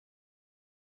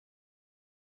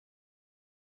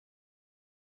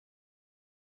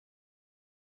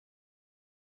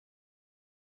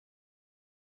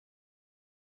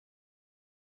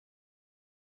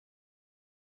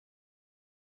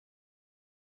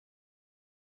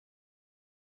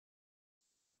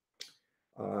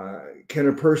can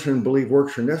a person believe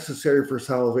works are necessary for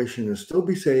salvation and still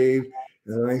be saved?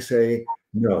 And I say,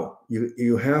 no.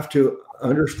 You have to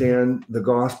understand the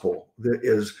gospel that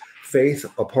is faith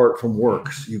apart from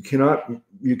works. You cannot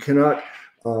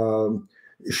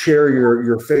share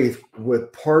your faith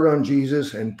with part on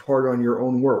Jesus and part on your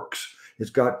own works. It's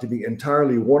got to be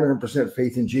entirely 100%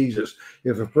 faith in Jesus.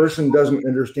 If a person doesn't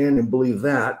understand and believe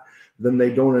that, then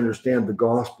they don't understand the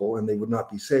gospel and they would not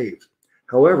be saved.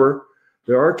 However,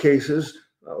 there are cases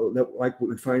like what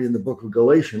we find in the book of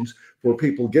Galatians where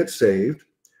people get saved.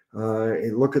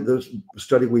 Look at this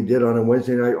study we did on a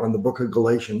Wednesday night on the book of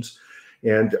Galatians,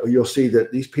 and you'll see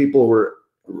that these people were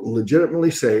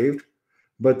legitimately saved.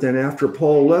 But then after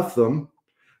Paul left them,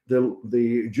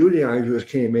 the Judaizers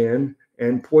came in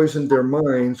and poisoned their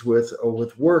minds with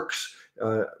works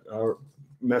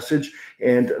message,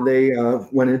 and they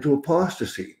went into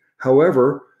apostasy.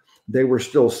 However, they were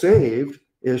still saved.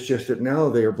 It's just that now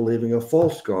they are believing a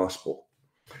false gospel.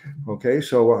 Okay,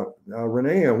 so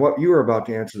Renee, what you were about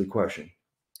to answer the question.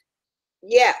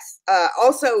 Yes.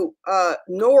 Also,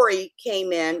 Nori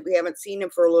came in. We haven't seen him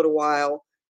for a little while,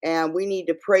 and we need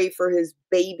to pray for his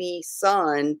baby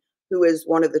son, who is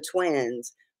one of the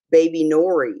twins, baby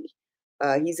Nori.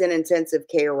 He's in intensive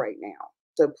care right now.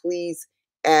 So please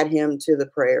add him to the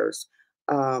prayers.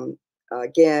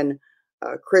 Again,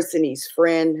 Christine's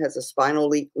friend has a spinal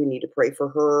leak. We need to pray for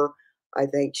her. I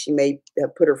think she may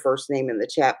have put her first name in the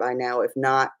chat by now. If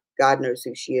not, God knows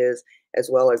who she is, as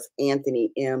well as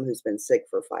Anthony M., who's been sick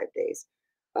for 5 days.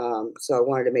 So I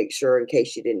wanted to make sure, in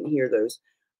case you didn't hear those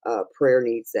prayer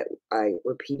needs, that I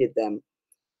repeated them.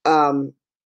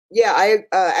 Yeah, I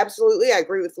absolutely, I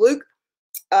agree with Luke.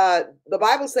 The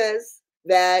Bible says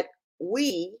that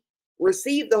we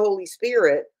received the Holy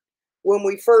Spirit when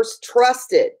we first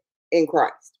trusted in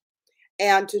Christ.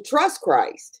 And to trust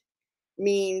Christ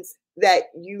means that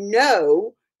you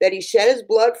know that he shed his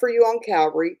blood for you on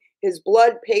Calvary. His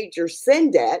blood paid your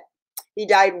sin debt. He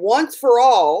died once for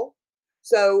all.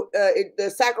 So the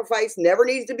sacrifice never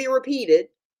needs to be repeated.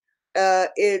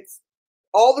 It's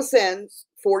all the sins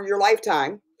for your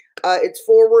lifetime. It's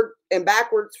forward and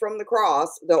backwards from the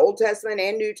cross. The Old Testament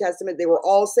and New Testament, they were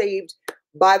all saved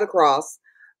by the cross.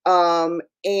 And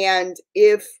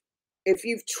if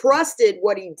you've trusted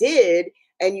what he did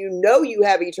and you know you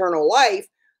have eternal life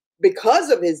because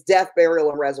of his death,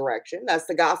 burial, and resurrection, that's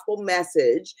the gospel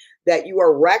message, that you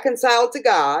are reconciled to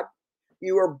God.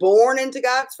 You are born into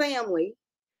God's family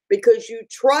because you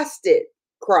trusted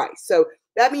Christ. So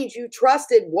that means you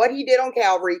trusted what he did on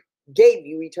Calvary gave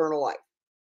you eternal life.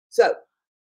 So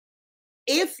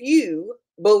if you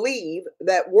believe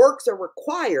that works are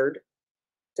required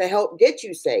to help get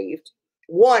you saved,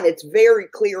 one, it's very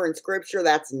clear in Scripture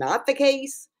that's not the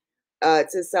case.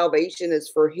 It says salvation is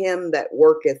for him that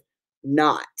worketh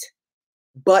not,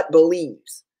 but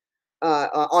believes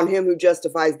on him who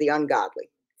justifies the ungodly.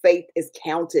 Faith is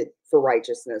counted for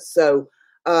righteousness. So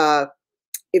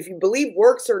if you believe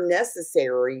works are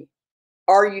necessary,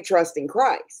 are you trusting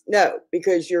Christ? No,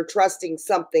 because you're trusting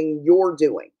something you're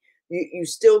doing. You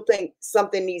still think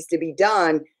something needs to be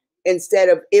done instead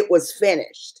of it was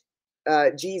finished.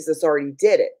 Jesus already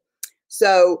did it.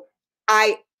 So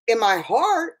in my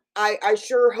heart, I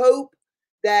sure hope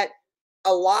that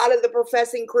a lot of the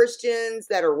professing Christians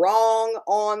that are wrong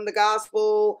on the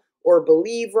gospel or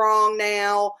believe wrong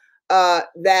now,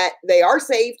 that they are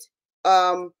saved.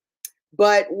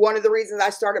 But one of the reasons I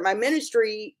started my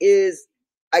ministry is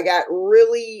I got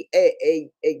really a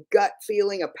gut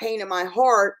feeling, a pain in my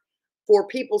heart for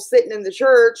people sitting in the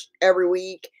church every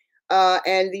week.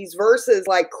 And these verses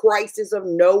like Christ is of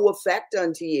no effect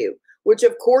unto you, which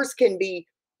of course can be,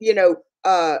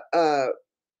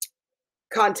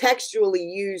 contextually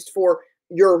used for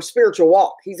your spiritual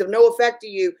walk. He's of no effect to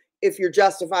you if you're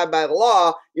justified by the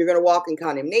law. You're going to walk in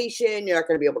condemnation. You're not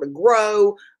going to be able to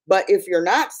grow. But if you're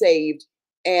not saved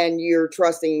and you're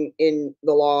trusting in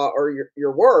the law or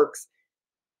your works,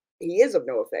 he is of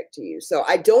no effect to you. So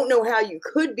I don't know how you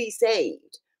could be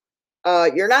saved.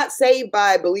 You're not saved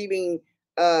by believing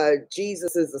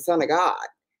Jesus is the Son of God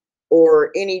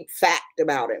or any fact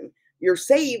about him. You're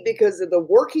saved because of the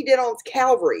work he did on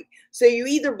Calvary. So you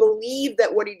either believe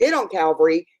that what he did on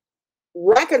Calvary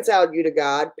reconciled you to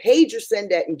God, paid your sin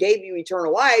debt, and gave you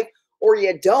eternal life, or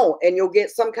you don't, and you'll get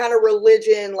some kind of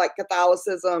religion like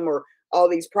Catholicism or all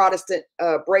these Protestant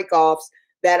breakoffs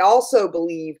that also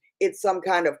believe it's some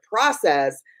kind of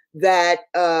process that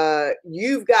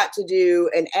you've got to do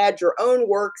and add your own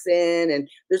works in. And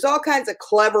there's all kinds of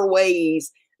clever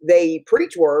ways they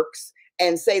preach works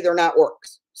and say they're not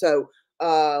works. So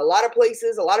a lot of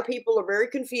places, a lot of people are very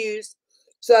confused.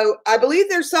 So I believe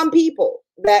there's some people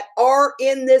that are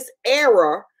in this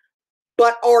era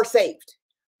but are saved,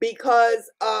 because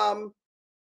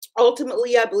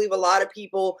ultimately I believe a lot of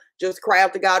people just cry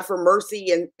out to God for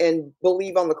mercy and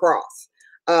believe on the cross,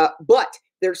 but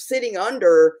they're sitting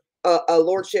under a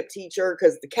lordship teacher,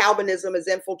 because the Calvinism has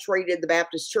infiltrated the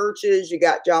Baptist churches. You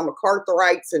got John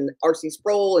MacArthurites and R.C.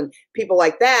 Sproul and people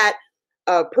like that,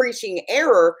 preaching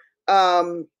error,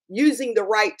 using the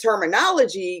right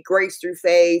terminology, grace through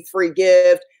faith, free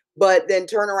gift, but then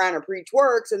turn around and preach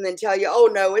works and then tell you, oh,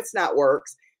 no, it's not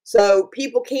works. So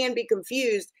people can be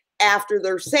confused after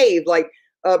they're saved. Like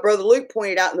Brother Luke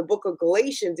pointed out in the book of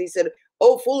Galatians, he said,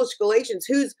 oh, foolish Galatians,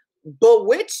 who's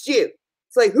bewitched you?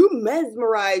 It's like, who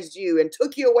mesmerized you and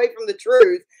took you away from the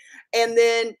truth? And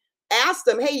then asked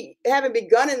them, hey, having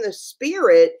begun in the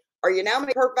spirit, are you now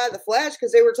made perfect by the flesh?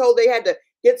 Because they were told they had to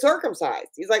get circumcised.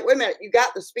 He's like, wait a minute, you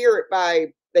got the spirit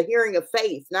by the hearing of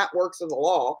faith, not works of the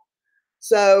law.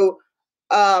 So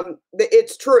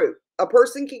it's true. A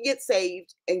person can get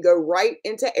saved and go right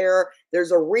into error.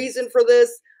 There's a reason for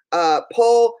this.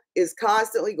 Paul is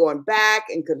constantly going back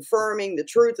and confirming the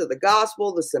truth of the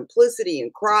gospel, the simplicity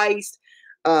in Christ,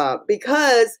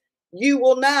 because you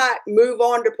will not move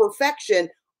on to perfection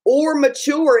or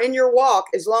mature in your walk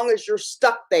as long as you're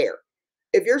stuck there.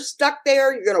 If you're stuck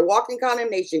there, you're going to walk in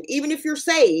condemnation. Even if you're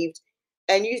saved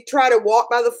and you try to walk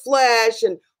by the flesh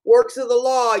and works of the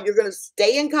law, you're going to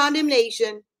stay in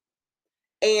condemnation,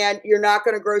 and you're not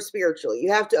going to grow spiritually.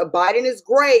 You have to abide in his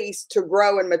grace to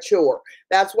grow and mature.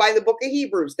 That's why in the book of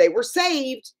Hebrews, they were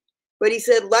saved, but he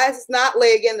said, let's not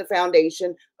lay again the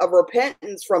foundation of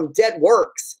repentance from dead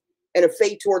works and of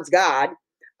faith towards God.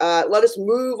 Let us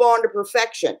move on to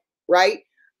perfection, right?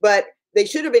 But they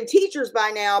should have been teachers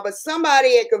by now, but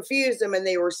somebody had confused them, and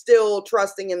they were still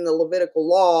trusting in the Levitical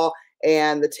law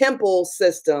and the temple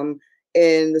system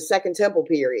in the Second Temple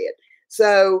period.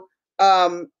 So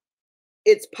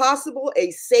it's possible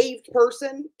a saved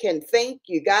person can think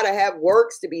you got to have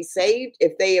works to be saved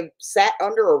if they have sat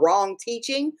under a wrong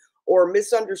teaching or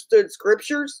misunderstood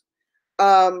scriptures.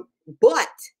 But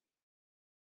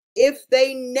if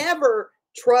they never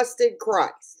trusted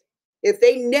Christ, if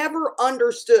they never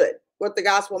understood what the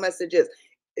gospel message is,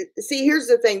 see, here's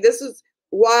the thing. This is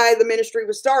why the ministry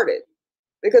was started,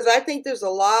 because I think there's a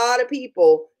lot of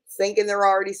people thinking they're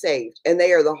already saved, and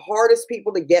they are the hardest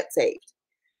people to get saved.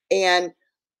 And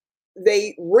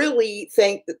they really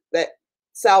think that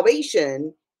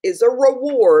salvation is a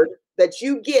reward that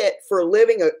you get for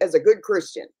living as a good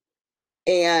Christian.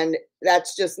 And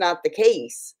that's just not the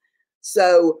case.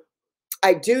 So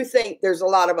I do think there's a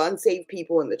lot of unsaved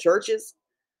people in the churches.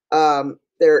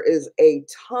 There is a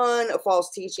ton of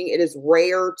false teaching. It is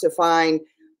rare to find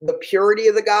the purity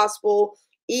of the gospel.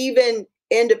 Even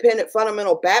independent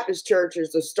fundamental Baptist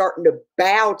churches are starting to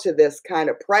bow to this kind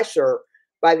of pressure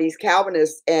by these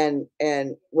Calvinists and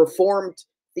Reformed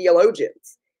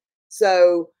theologians.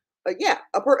 So yeah,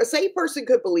 a saved person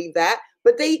could believe that,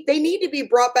 but they need to be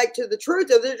brought back to the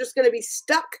truth, or they're just going to be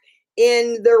stuck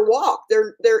in their walk.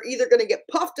 They're either going to get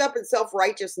puffed up in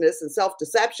self-righteousness and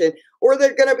self-deception, or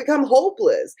they're going to become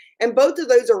hopeless. And both of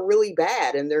those are really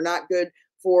bad, and they're not good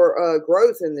for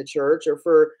growth in the church or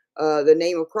for the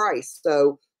name of Christ.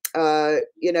 So,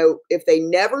 if they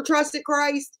never trusted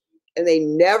Christ and they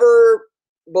never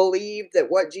believed that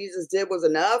what Jesus did was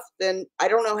enough, then I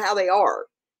don't know how they are,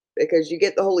 because you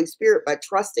get the Holy Spirit by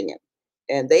trusting him,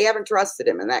 and they haven't trusted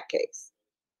him in that case.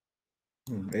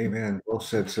 Amen. Well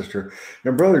said, sister.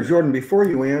 Now, Brother Jordan, before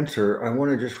you answer, I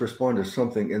want to just respond to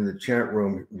something in the chat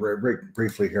room very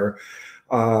briefly here.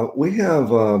 We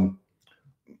have,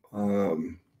 let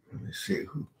me see,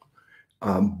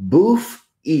 Boof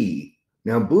E.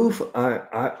 Now, Boof,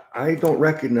 I don't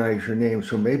recognize your name,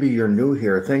 so maybe you're new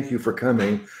here. Thank you for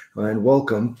coming and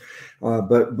welcome.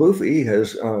 But Boof E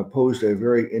has posed a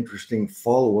very interesting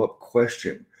follow-up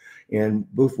question.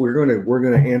 And Boof, we're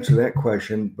going to answer that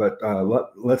question, but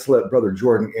let's let Brother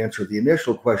Jordan answer the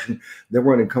initial question. Then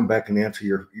we're going to come back and answer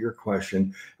your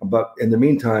question. But in the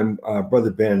meantime, Brother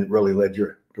Ben really led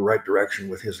you the right direction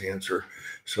with his answer.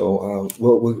 So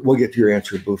we'll get to your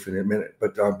answer, Boof, in a minute.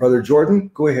 But Brother Jordan,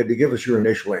 go ahead to give us your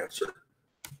initial answer.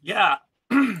 Yeah.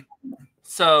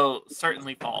 So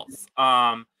certainly false.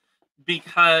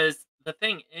 Because the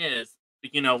thing is,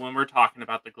 when we're talking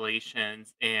about the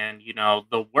Galatians and,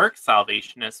 the work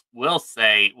salvationists will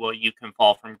say, well, you can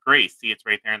fall from grace. See, it's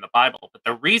right there in the Bible. But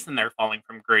the reason they're falling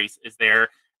from grace is they're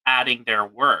adding their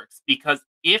works. Because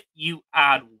if you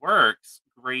add works,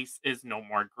 grace is no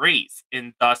more grace.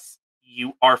 And thus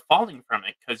you are falling from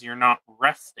it because you're not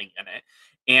resting in it.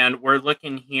 And we're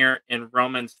looking here in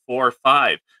Romans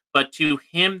 4:5. But to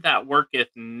him that worketh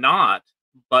not,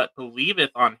 but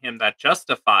believeth on him that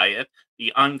justifieth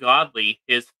the ungodly,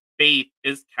 his faith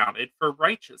is counted for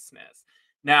righteousness.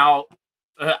 Now,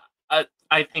 uh,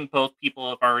 I think both people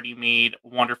have already made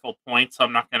wonderful points, so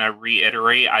I'm not going to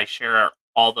reiterate. I share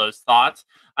all those thoughts.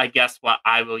 I guess what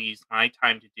I will use my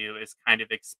time to do is kind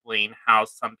of explain how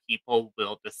some people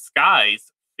will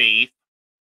disguise faith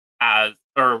as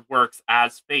or works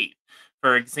as faith.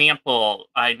 For example,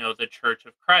 I know the Church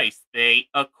of Christ, they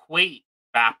equate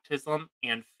baptism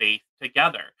and faith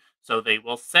together. So they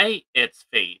will say it's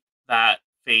faith, that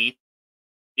faith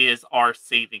is our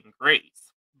saving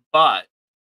grace. But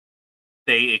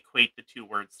they equate the two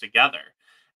words together.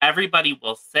 Everybody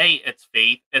will say it's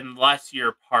faith unless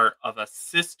you're part of a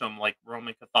system like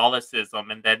Roman Catholicism,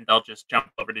 and then they'll just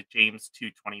jump over to James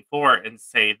 2:24 and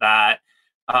say that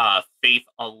faith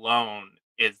alone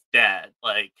is dead.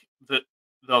 Like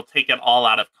they'll take it all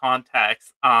out of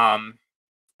context. And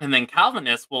then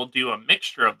Calvinists will do a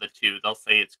mixture of the two. They'll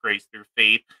say it's grace through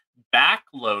faith,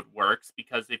 backload works,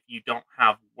 because if you don't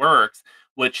have works,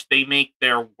 which they make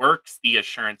their works the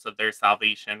assurance of their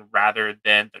salvation rather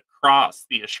than the cross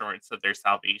the assurance of their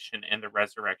salvation and the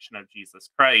resurrection of Jesus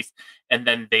Christ. And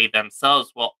then they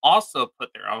themselves will also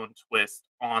put their own twist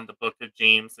on the book of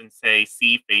James and say,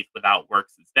 see, faith without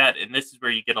works is dead. And this is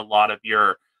where you get a lot of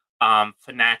your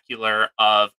vernacular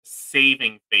of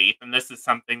saving faith. And this is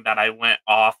something that I went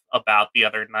off about the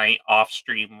other night off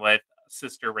stream with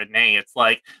Sister Renee. It's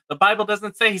like the Bible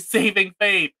doesn't say saving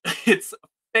faith, it's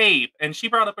faith. And she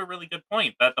brought up a really good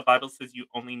point that the Bible says you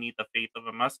only need the faith of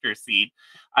a mustard seed.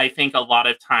 I think a lot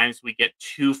of times we get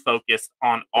too focused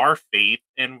on our faith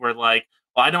and we're like,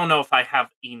 well, I don't know if I have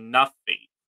enough faith.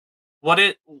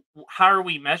 How are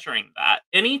we measuring that?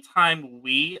 Anytime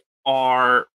we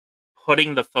are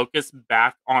putting the focus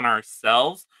back on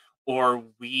ourselves, or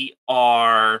we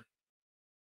are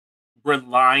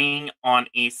relying on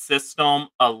a system,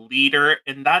 a leader,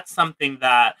 and that's something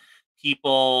that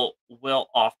people will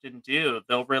often do.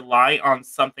 They'll rely on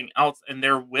something else and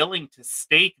they're willing to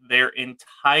stake their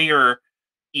entire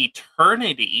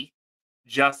eternity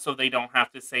just so they don't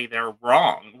have to say they're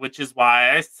wrong, which is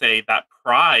why I say that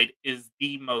pride is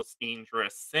the most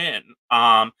dangerous sin.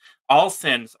 All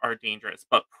sins are dangerous,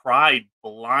 but pride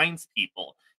blinds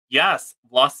people. Yes,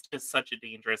 lust is such a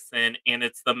dangerous sin, and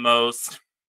it's the most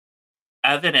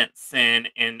evident sin,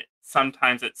 and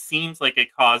sometimes it seems like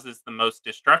it causes the most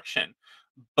destruction.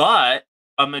 But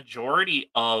a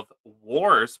majority of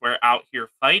wars we're out here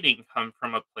fighting come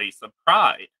from a place of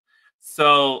pride.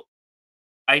 So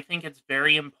I think it's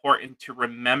very important to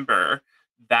remember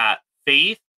that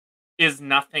faith is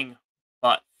nothing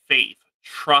but faith,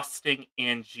 trusting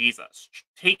in Jesus,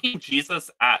 taking Jesus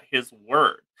at his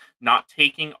word, not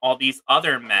taking all these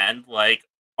other men like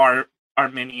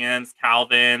Arminians,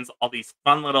 Calvins, all these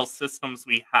fun little systems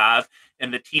we have,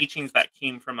 and the teachings that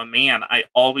came from a man. I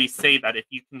always say that if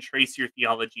you can trace your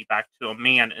theology back to a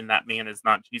man and that man is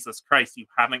not Jesus Christ, you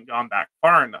haven't gone back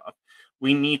far enough.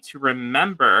 We need to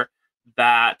remember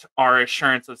that our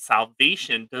assurance of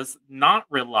salvation does not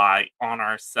rely on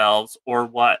ourselves or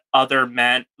what other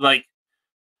men like.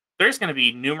 There's going to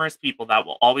be numerous people that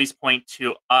will always point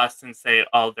to us and say,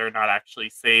 oh, they're not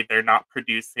actually saved, they're not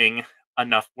producing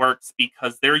enough works,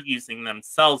 because they're using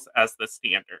themselves as the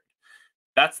standard.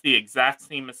 That's the exact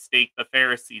same mistake the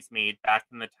Pharisees made back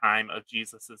in the time of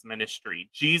Jesus's ministry.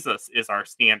 Jesus is our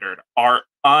standard, our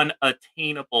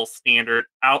unattainable standard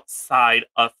outside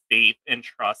of faith and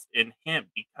trust in him,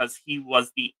 because he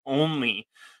was the only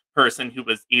person who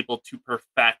was able to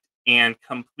perfect and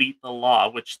complete the law,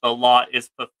 which the law is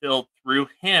fulfilled through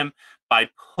him. By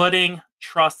putting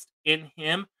trust in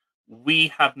him, we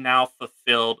have now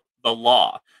fulfilled the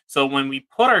law. So when we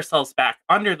put ourselves back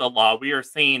under the law, we are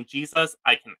saying, Jesus,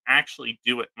 I can actually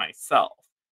do it myself.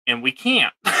 And we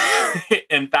can't.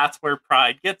 And that's where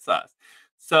pride gets us.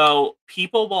 So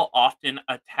people will often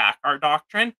attack our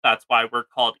doctrine. That's why we're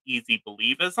called easy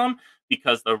believism,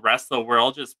 because the rest of the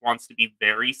world just wants to be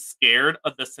very scared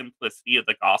of the simplicity of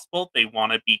the gospel. They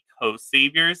want to be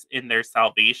co-saviors in their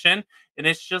salvation, and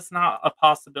it's just not a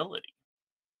possibility.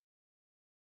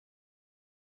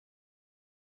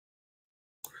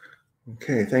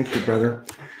 Okay, thank you, brother.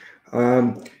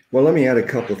 Well, let me add a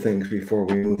couple of things before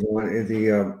we move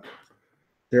on.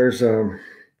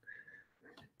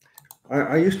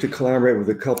 I used to collaborate with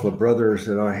a couple of brothers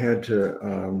that I had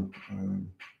to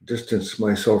distance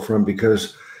myself from,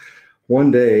 because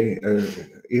one day,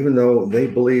 even though they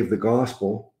believed the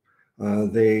gospel,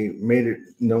 they made it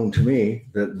known to me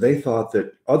that they thought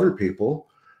that other people,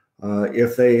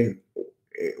 if they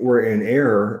were in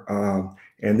error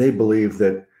and they believed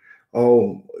that,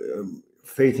 oh,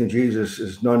 faith in Jesus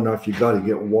is not enough. You got to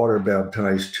get water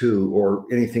baptized too, or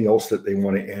anything else that they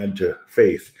want to add to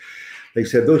faith. They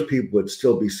said those people would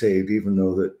still be saved, even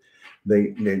though that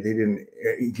they didn't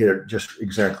get it just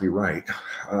exactly right.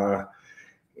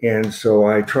 And so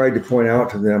I tried to point out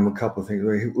to them a couple of things.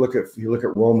 You look at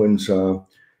Romans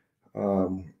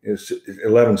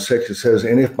 11:6. It says,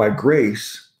 "And if by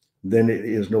grace, then it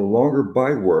is no longer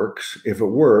by works. If it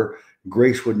were,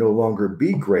 grace would no longer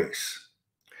be grace."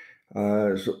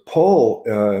 So Paul,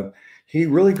 he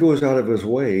really goes out of his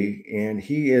way, and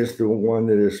he is the one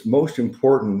that is most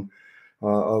important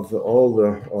of all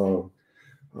the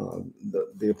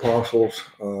apostles,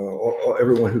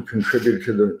 everyone who contributed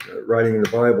to the writing of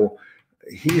the Bible.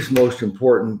 He's most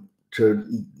important to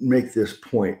make this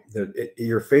point that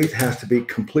your faith has to be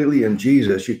completely in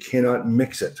Jesus. You cannot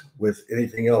mix it with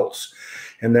anything else,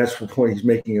 and that's the point he's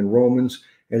making in Romans.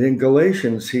 And in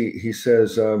Galatians, he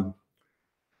says,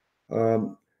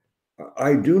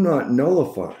 "I do not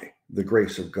nullify the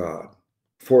grace of God,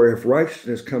 for if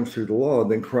righteousness comes through the law,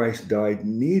 then Christ died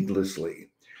needlessly."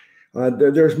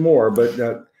 There's more, but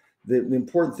the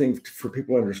important thing for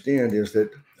people to understand is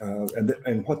that,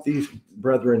 and what these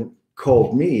brethren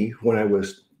called me when I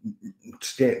was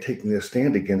taking this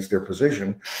stand against their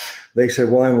position, they said,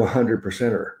 "Well, I'm a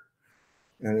 100%er,"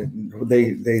 and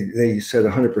they said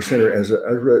 100%er as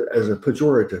a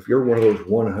pejorative. You're one of those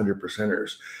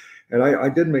 100%ers, and I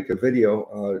did make a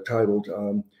video titled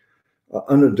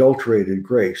 "Unadulterated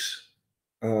Grace,"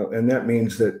 and that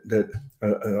means that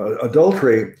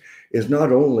adultery is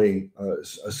not only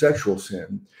a sexual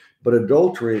sin, but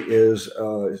adultery is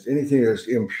anything that's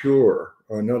impure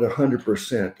or not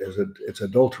 100%. It's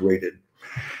adulterated,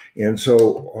 and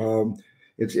so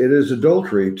it is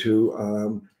adultery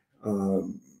to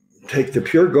take the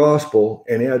pure gospel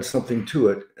and add something to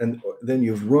it, and then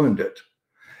you've ruined it.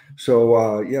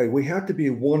 So yeah, we have to be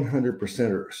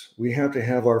 100%ers. We have to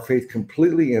have our faith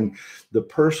completely in the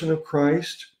person of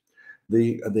Christ,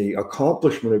 the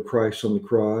accomplishment of Christ on the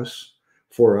cross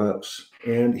for us,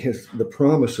 and the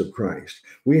promise of Christ.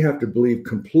 We have to believe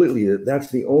completely that that's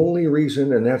the only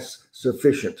reason, and that's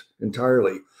sufficient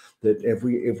entirely. That if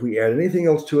we add anything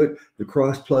else to it, the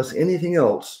cross plus anything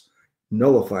else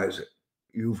nullifies it.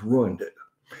 You've ruined it.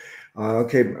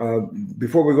 Okay,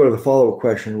 before we go to the follow-up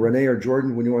question, Renee or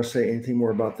Jordan, would you want to say anything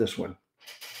more about this one?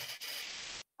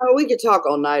 Oh, we could talk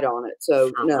all night on it.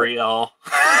 So For no. real.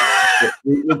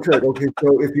 We could. Okay,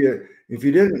 so if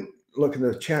you didn't look in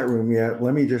the chat room yet,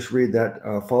 let me just read that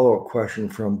follow-up question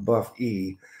from Buff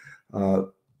E.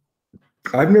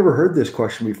 I've never heard this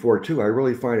question before, too. I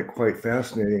really find it quite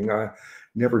fascinating.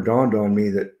 Never dawned on me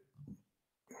that.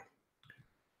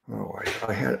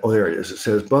 Oh, there it is. It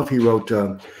says, Buffy wrote,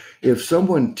 if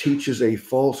someone teaches a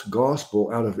false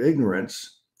gospel out of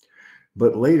ignorance,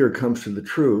 but later comes to the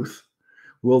truth,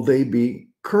 will they be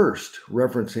cursed?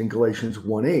 Referencing Galatians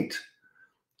 1:8.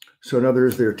 So in other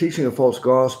words, they're teaching a false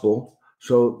gospel.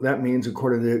 So that means,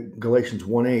 according to Galatians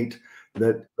 1:8,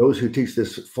 that those who teach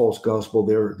this false gospel,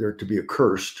 they're to be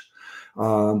accursed.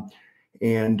 But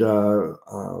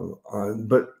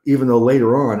even though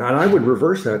later on, and I would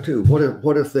reverse that too.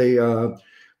 What if they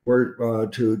were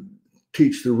to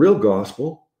teach the real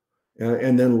gospel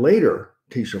and then later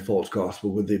teach a false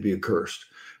gospel? Would they be accursed?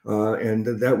 And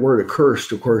that word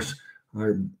accursed, of course,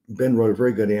 Ben wrote a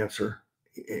very good answer,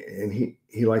 and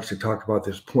he likes to talk about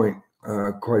this point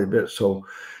quite a bit. So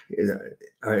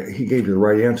he gave you the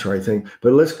right answer, I think.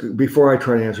 But before I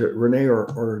try to answer it, Renee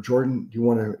or Jordan, do you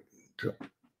want to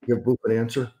give Boop an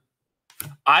answer?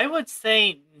 I would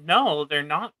say no, they're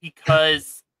not,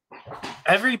 because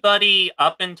everybody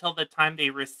up until the time they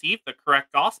receive the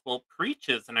correct gospel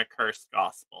preaches an accursed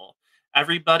gospel.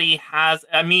 Everybody has,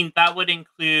 I mean, that would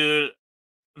include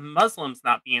Muslims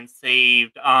not being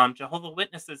saved, Jehovah's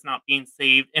Witnesses not being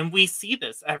saved, and we see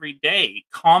this every day.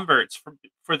 Converts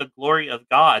for the glory of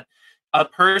God. A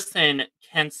person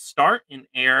can start in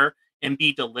error and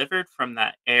be delivered from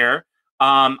that error.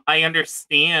 I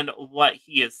understand what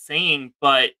he is saying,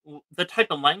 but the type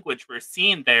of language we're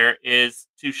seeing there is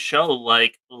to show,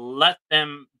 like, let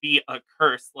them be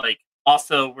accursed. Like,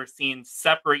 also, we're seeing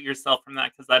separate yourself from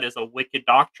that because that is a wicked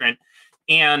doctrine.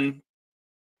 And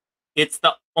it's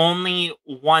the only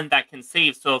one that can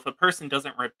save. So if a person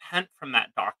doesn't repent from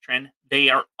that doctrine, they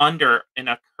are under an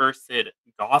accursed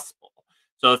gospel.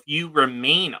 So if you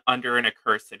remain under an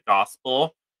accursed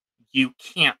gospel, you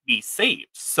can't be saved.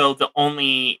 So the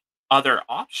only other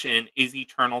option is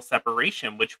eternal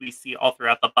separation, which we see all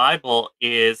throughout the Bible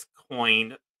is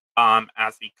coined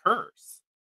as a curse.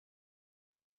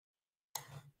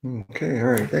 Okay, all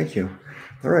right, thank you.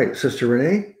 All right, Sister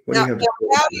Renee, what do Now, you have to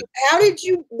now how did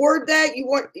you word that? You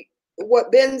want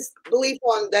what Ben's belief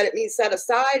on that it means set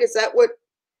aside? Is that what?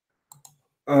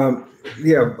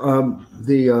 Yeah,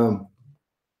 the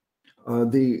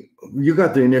you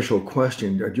got the initial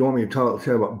question. Do you want me to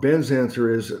tell about Ben's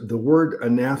answer? Is the word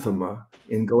anathema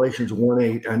in Galatians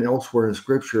 1:8 and elsewhere in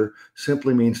Scripture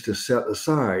simply means to set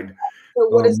aside, So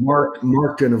what is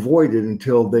marked and avoided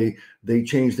until they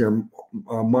change their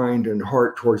mind and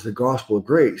heart towards the gospel of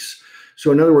grace.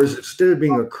 So in other words, instead of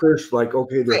being accursed, like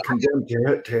okay, they're condemned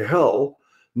to hell.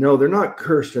 No, they're not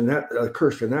cursed in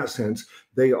that sense.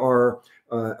 They are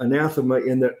anathema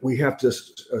in that we have to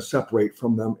separate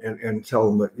from them and tell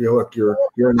them that look, you're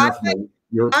anathema.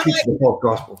 You're teaching the false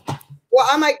gospel. Well,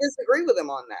 I might disagree with him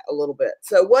on that a little bit.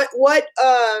 So what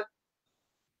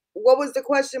was the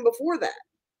question before that?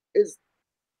 Is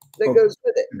that goes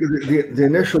with it? The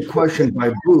initial question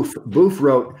by Booth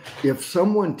wrote, if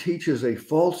someone teaches a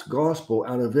false gospel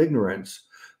out of ignorance,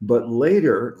 but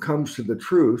later comes to the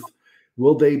truth,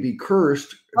 will they be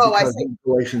cursed because of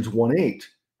Galatians 1:8?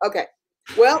 Okay.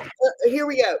 Well, here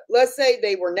we go. Let's say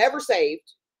they were never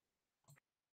saved,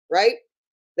 right?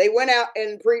 They went out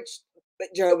and preached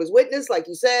Jehovah's Witness, like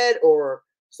you said, or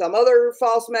some other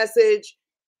false message.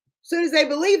 As soon as they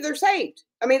believe, they're saved.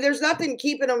 I mean, there's nothing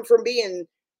keeping them from being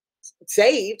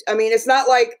saved. I mean, it's not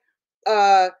like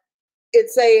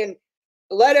it's saying,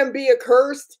 let them be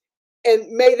accursed and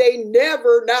may they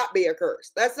never not be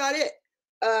accursed. That's not it.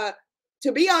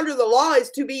 To be under the law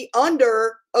is to be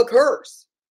under a curse.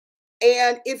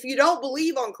 And if you don't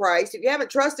believe on Christ, if you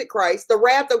haven't trusted Christ, the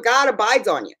wrath of God abides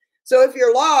on you. So if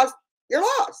you're lost, you're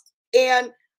lost.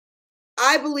 And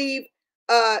I believe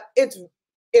it's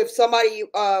if somebody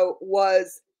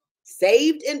was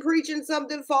saved in preaching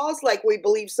something false, like we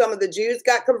believe some of the Jews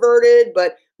got converted,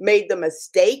 but made the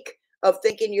mistake of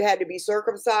thinking you had to be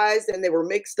circumcised and they were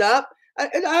mixed up. I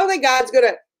don't think God's going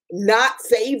to not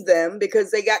save them because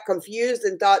they got confused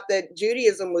and thought that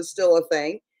Judaism was still a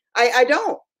thing. I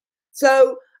don't.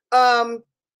 So I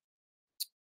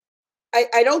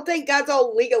don't think God's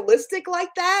all legalistic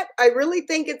like that. I really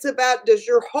think it's about, does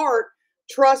your heart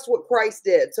trust what Christ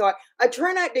did? So I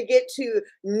try not to get too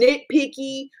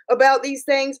nitpicky about these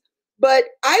things, but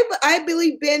I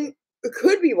believe Ben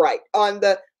could be right on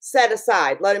the set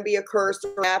aside, let him be accursed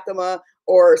or anathema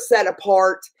or set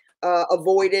apart,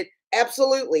 avoided.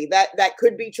 Absolutely, that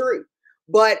could be true.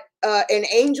 But an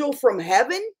angel from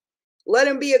heaven, let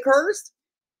him be accursed.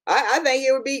 I think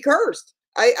it would be cursed.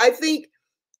 I think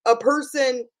a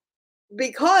person,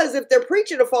 because if they're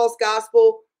preaching a false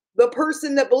gospel, the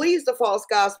person that believes the false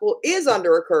gospel is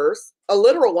under a curse, a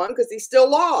literal one, because he's still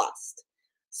lost.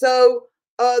 So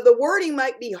the wording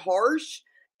might be harsh,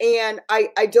 and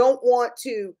I don't want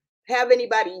to have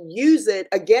anybody use it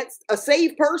against a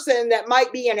saved person that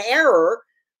might be in error.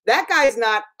 That guy's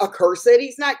not accursed.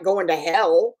 He's not going to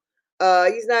hell.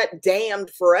 He's not damned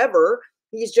forever.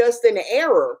 He's just in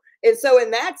error. And so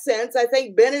in that sense, I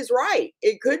think Ben is right.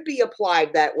 It could be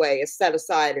applied that way, as set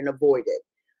aside and avoided.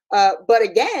 But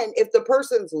again, if the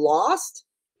person's lost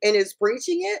and is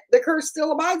preaching it, the curse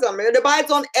still abides on them. It abides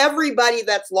on everybody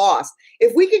that's lost.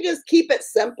 If we could just keep it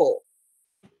simple,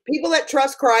 people that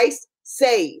trust Christ,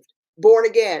 saved, born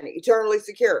again, eternally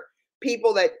secure.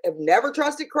 People that have never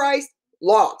trusted Christ,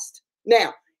 lost.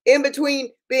 Now, in between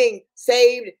being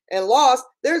saved and lost,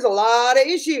 there's a lot of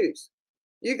issues.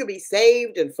 You could be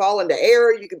saved and fall into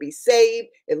error. You could be saved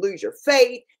and lose your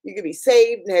faith. You could be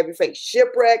saved and have your faith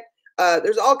shipwrecked.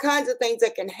 There's all kinds of things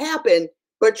that can happen,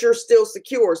 but you're still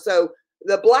secure. So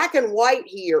the black and white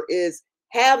here is,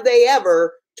 have they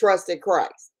ever trusted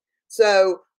Christ?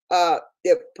 So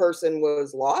if a person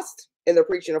was lost and they're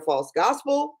preaching a false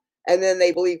gospel and then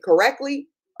they believe correctly,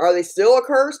 are they still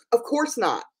accursed? Of course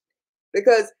not,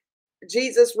 because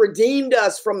Jesus redeemed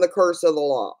us from the curse of the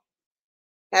law,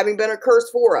 having been a curse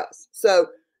for us. So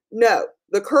no,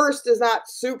 the curse does not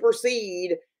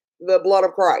supersede the blood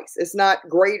of Christ. It's not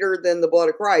greater than the blood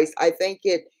of Christ. I think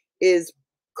it is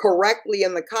correctly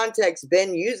in the context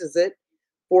Ben uses it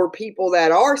for people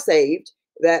that are saved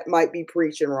that might be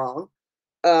preaching wrong.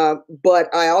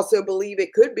 But I also believe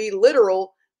it could be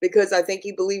literal, because I think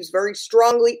he believes very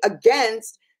strongly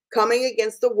coming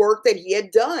against the work that he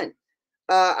had done.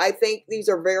 I think these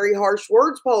are very harsh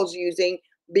words Paul's using,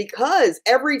 because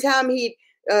every time he'd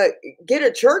get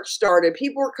a church started,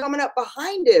 people were coming up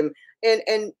behind him. And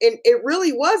it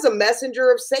really was a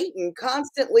messenger of Satan,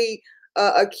 constantly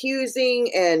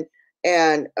accusing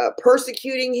and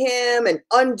persecuting him and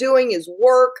undoing his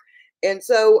work. And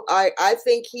so I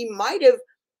think he might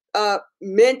have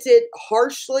meant it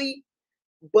harshly,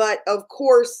 but of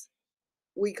course,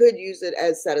 we could use it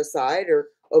as set aside or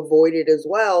avoid it as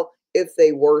well if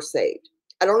they were saved.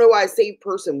 I don't know why a saved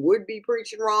person would be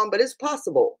preaching wrong, but it's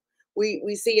possible.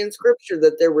 We see in scripture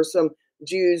that there were some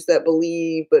Jews that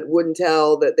believed but wouldn't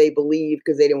tell that they believed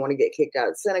because they didn't want to get kicked out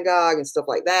of synagogue and stuff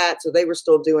like that. So they were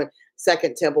still doing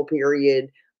Second Temple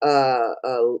period,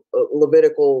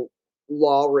 Levitical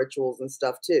law rituals and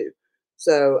stuff too.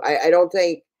 So I don't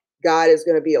think God is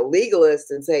going to be a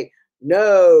legalist and say,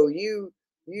 no, you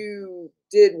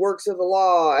did works of the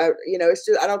law. It's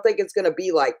just, I don't think it's going to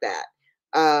be like that.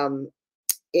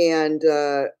 And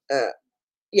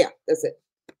yeah, that's it.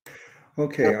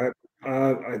 Okay,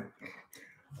 I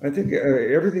think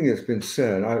everything that's been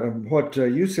said. What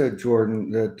you said,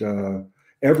 Jordan, that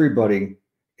everybody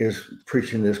is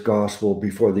preaching this gospel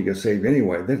before they get saved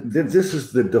anyway. This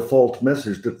is the default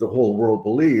message that the whole world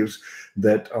believes,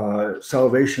 that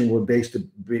salvation would be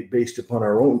based upon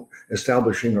our own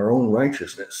establishing our own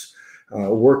righteousness,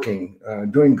 working,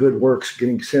 doing good works,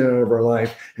 getting sin out of our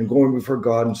life, and going before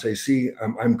God and say, "See,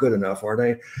 I'm good enough, aren't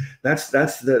I?" That's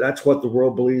what the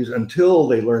world believes until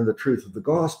they learn the truth of the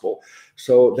gospel.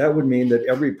 So that would mean that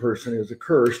every person is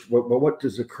accursed. But what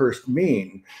does accursed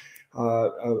mean?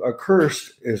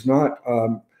 Accursed is not.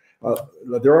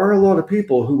 There are a lot of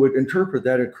people who would interpret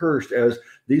that accursed as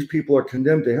these people are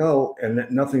condemned to hell, and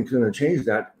that nothing's going to change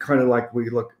that. Kind of like they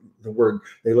look at the word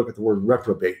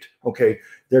reprobate. Okay,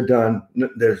 they're done.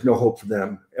 There's no hope for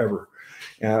them ever.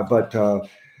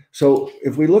 So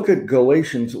if we look at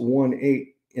Galatians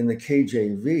 1:8 in the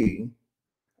KJV,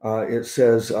 it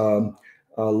says,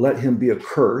 "Let him be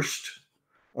accursed."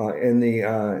 In the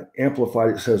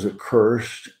Amplified, it says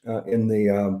accursed. In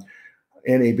the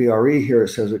NABRE here, it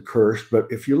says accursed. But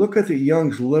if you look at the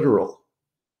Young's literal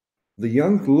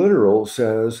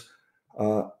says,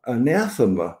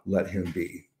 anathema, let him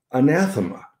be.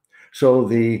 Anathema. So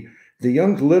the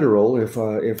Young's literal,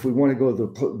 if we want to go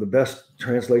to the best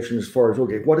translation as far as,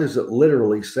 okay, what does it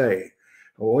literally say?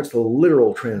 Well, what's the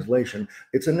literal translation?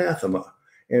 It's anathema.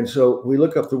 And so we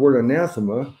look up the word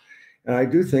anathema, and I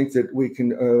do think that we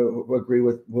can agree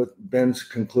with Ben's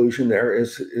conclusion there.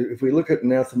 Is if we look at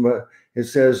anathema, it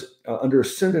says under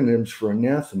synonyms for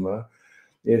anathema,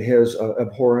 it has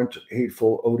abhorrent,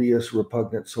 hateful, odious,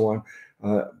 repugnant, so on.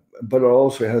 But it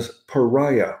also has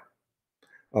pariah,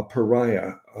 a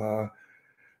pariah.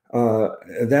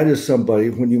 That is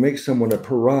somebody, when you make someone a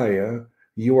pariah,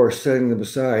 you are setting them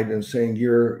aside and saying,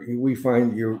 we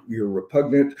find you're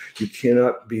repugnant, you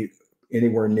cannot be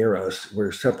anywhere near us,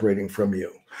 we're separating from you.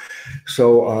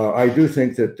 So I do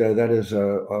think that that is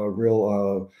a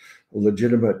real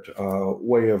legitimate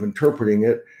way of interpreting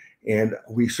it. And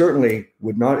we certainly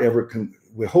would not ever,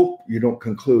 we hope you don't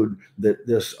conclude that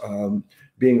this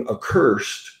being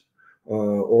accursed,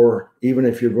 or even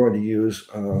if you're going to use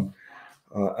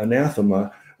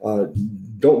anathema,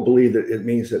 don't believe that it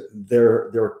means that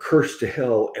they're cursed to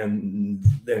hell and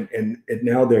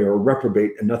now they are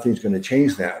reprobate and nothing's going to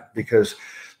change that, because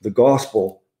the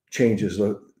gospel changes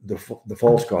the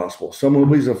false gospel. Someone who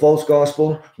believes a false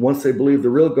gospel, once they believe the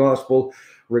real gospel,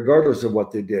 regardless of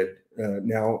what they did,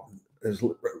 now, as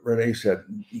Renee said,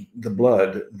 the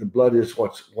blood is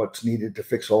what's needed to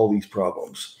fix all these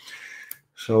problems.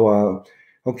 So,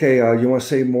 okay, you want to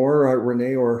say more,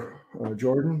 Renee or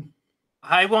Jordan?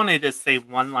 I wanted to say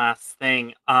one last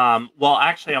thing. Well,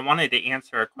 actually, I wanted to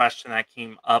answer a question that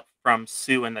came up from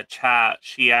Sue in the chat.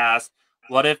 She asked,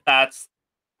 "What if that's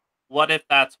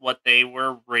what they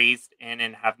were raised in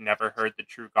and have never heard the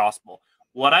true gospel?"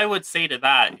 What I would say to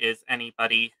that is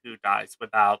anybody who dies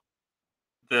without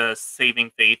the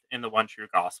saving faith in the one true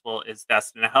gospel is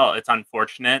destined to hell. It's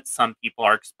unfortunate. Some people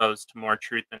are exposed to more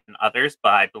truth than others,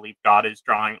 but I believe God is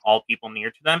drawing all people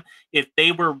near to them. If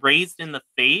they were raised in the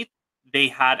faith, they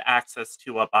had access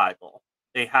to a Bible,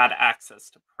 they had access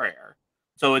to prayer.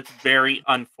 So it's very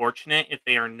unfortunate if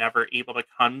they are never able to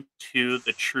come to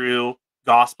the true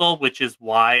gospel, which is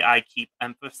why I keep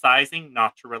emphasizing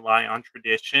not to rely on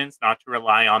traditions, not to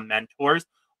rely on mentors.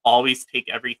 Always take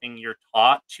everything you're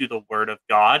taught to the word of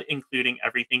God, including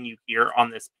everything you hear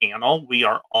on this panel. We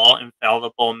are all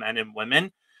infallible men and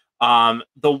women.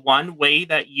 The one way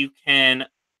that you can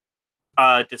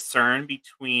discern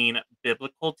between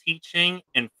biblical teaching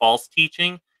and false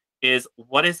teaching is,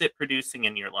 what is it producing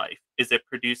in your life? Is it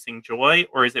producing joy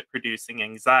or is it producing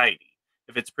anxiety?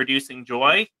 If it's producing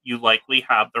joy, you likely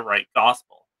have the right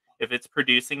gospel. If it's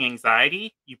producing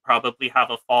anxiety, you probably have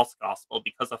a false gospel,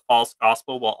 because a false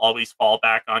gospel will always fall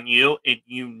back on you, and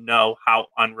you know how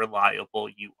unreliable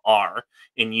you are,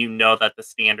 and you know that the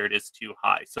standard is too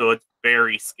high. So it's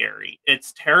very scary.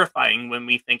 It's terrifying when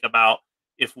we think about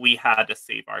if we had to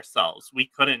save ourselves. We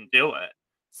couldn't do it.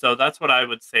 So that's what I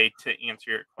would say to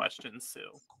answer your question, Sue.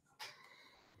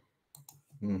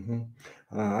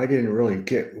 Mm-hmm. I didn't really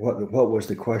get what was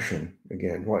the question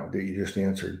again. What did you just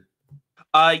answered?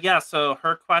 Yeah, so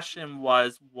her question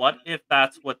was, what if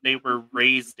that's what they were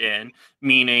raised in,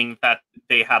 meaning that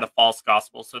they had a false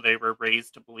gospel, so they were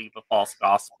raised to believe a false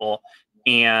gospel,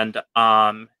 and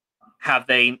have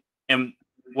they, and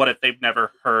what if they've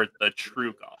never heard the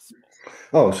true gospel?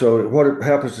 Oh, so what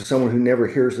happens to someone who never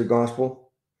hears the gospel?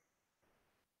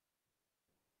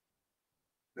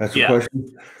 That's the Yeah,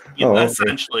 question. yeah, Oh, okay.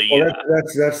 essentially, Well, yeah.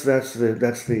 that's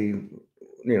the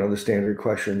the standard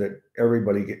question that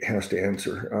everybody has to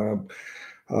answer.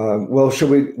 Well, should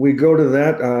we go to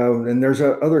that? And there's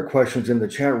other questions in the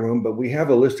chat room, but we have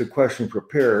a list of questions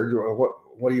prepared.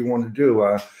 What do you want to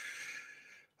do?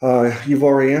 You've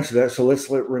already answered that, so let's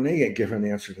let Renee give an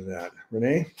answer to that.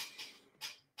 Renee?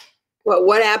 Well,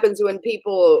 what happens when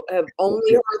people have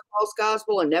only heard the false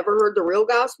gospel and never heard the real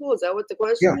gospel? Is that what the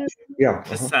question is? Yeah.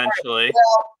 Essentially.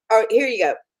 All right, here you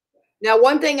go. Now,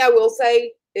 one thing I will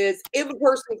say is if a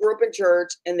person grew up in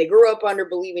church and they grew up under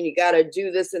believing you got to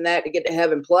do this and that to get to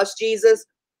heaven plus Jesus,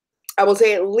 I will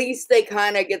say at least they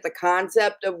kind of get the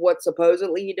concept of what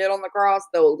supposedly he did on the cross.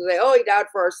 They'll say, oh, he died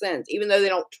for our sins, even though they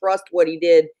don't trust what he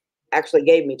did actually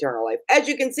gave me eternal life, as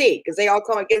you can see, because they all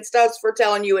come against us for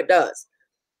telling you it does.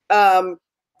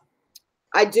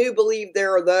 I do believe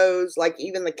there are those, like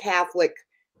even the Catholic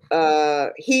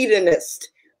hedonist,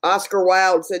 Oscar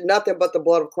Wilde said, nothing but the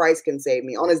blood of Christ can save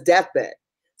me on his deathbed.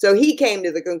 So he came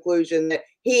to the conclusion that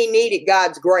he needed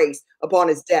God's grace upon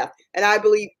his death. And I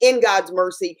believe in God's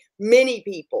mercy, many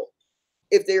people,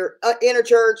 if they're in a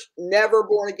church, never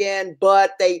born again,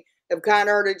 but they have kind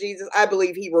of heard of Jesus, I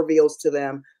believe he reveals to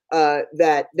them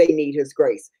that they need his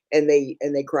grace, and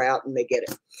they cry out and they get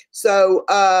it. So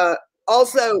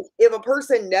also, if a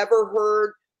person never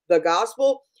heard the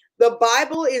gospel, the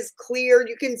Bible is clear.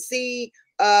 You can see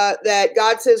that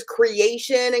God says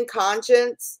creation and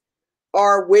conscience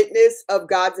are witness of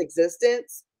God's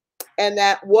existence, and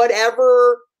that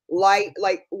whatever like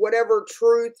whatever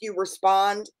truth you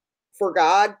respond for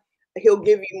God, he'll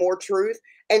give you more truth.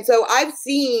 And so I've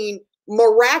seen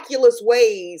miraculous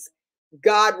ways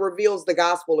God reveals the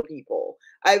gospel to people.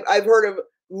 I've heard of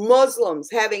Muslims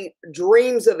having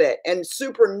dreams of it and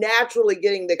supernaturally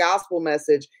getting the gospel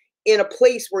message in a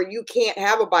place where you can't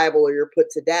have a Bible or you're put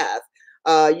to death.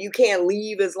 You can't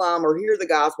leave Islam or hear the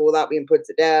gospel without being put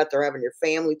to death or having your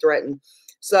family threatened.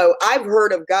 So I've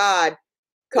heard of God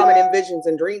coming in visions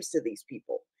and dreams to these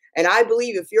people. And I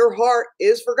believe if your heart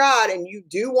is for God and you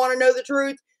do want to know the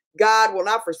truth, God will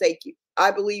not forsake you.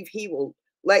 I believe he will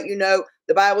let you know.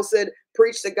 The Bible said,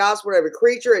 preach the gospel to every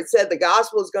creature. It said the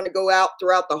gospel is going to go out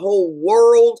throughout the whole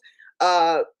world.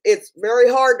 It's very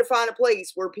hard to find a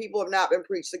place where people have not been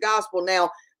preached the gospel.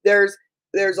 Now, there's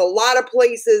a lot of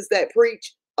places that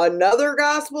preach another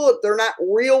gospel if they're not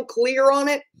real clear on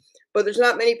it, but there's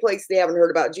not many places they haven't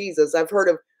heard about Jesus. I've heard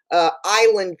of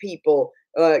island people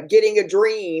getting a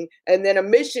dream and then a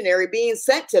missionary being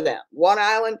sent to them. One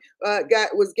island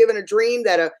was given a dream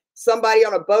that somebody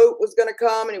on a boat was going to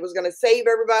come and it was going to save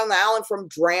everybody on the island from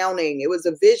drowning. It was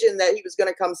a vision that he was going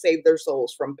to come save their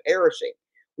souls from perishing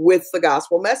with the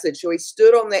gospel message. So he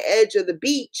stood on the edge of the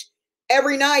beach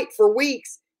every night for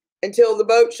weeks until the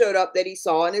boat showed up that he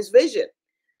saw in his vision.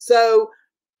 So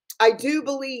I do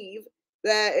believe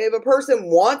that if a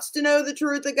person wants to know the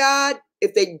truth of God,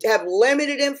 if they have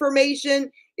limited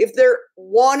information, if they're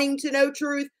wanting to know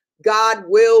truth, God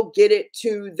will get it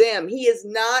to them. He is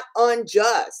not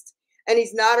unjust, and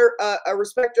he's not a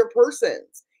respecter of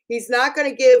persons. He's not going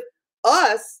to give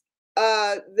us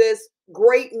this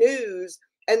great news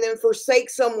and then forsake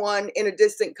someone in a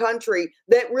distant country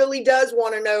that really does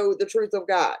want to know the truth of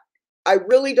God. I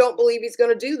really don't believe he's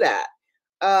going to do that.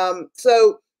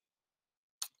 So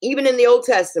even in the Old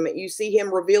Testament, you see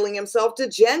him revealing himself to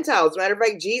Gentiles. Matter of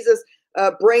fact, Jesus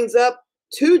brings up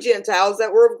two Gentiles that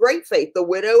were of great faith, the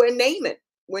widow and Naaman,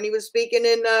 when he was speaking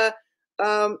in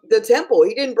the temple.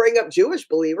 He didn't bring up Jewish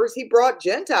believers. He brought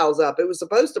Gentiles up. It was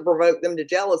supposed to provoke them to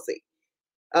jealousy.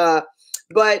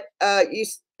 But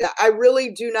I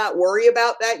really do not worry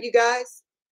about that, you guys.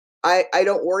 I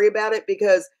don't worry about it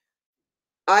because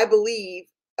I believe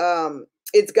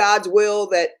it's God's will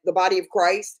that the body of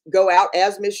Christ go out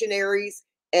as missionaries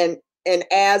and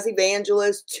as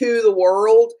evangelists to the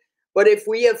world. But if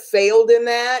we have failed in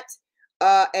that,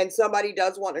 and somebody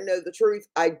does want to know the truth,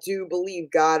 I do believe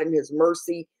God in his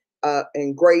mercy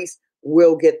and grace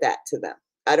will get that to them.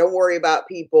 I don't worry about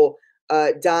people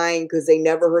dying because they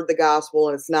never heard the gospel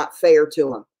and it's not fair to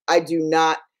them. I do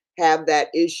not have that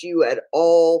issue at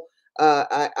all.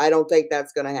 I don't think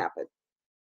that's going to happen.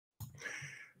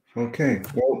 Okay.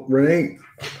 Well, Renee,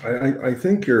 I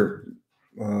think your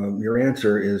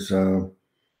answer is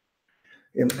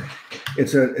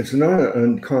it's not an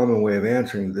uncommon way of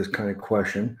answering this kind of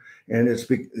question, and it's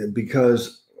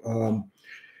because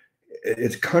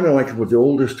it's kind of like with the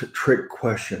oldest trick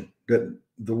question that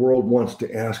the world wants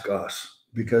to ask us,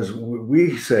 because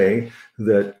we say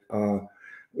that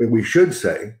we should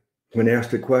say when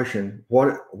asked a question,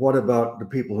 what about the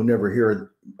people who never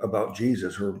hear about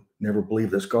Jesus or never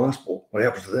believe this gospel? What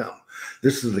happens to them?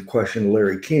 This is the question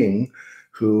Larry King,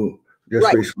 who just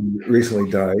Right. recently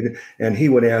died, and he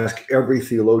would ask every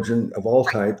theologian of all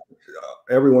types,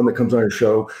 everyone that comes on his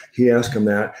show, he asked him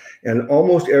that. And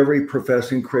almost every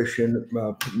professing Christian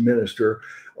minister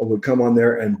would come on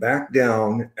there and back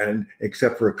down, and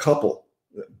except for a couple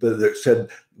that said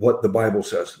what the Bible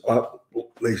says.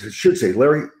 They should say,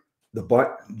 Larry,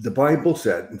 the Bible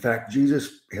said, in fact,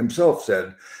 Jesus himself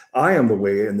said, I am the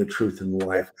way and the truth and the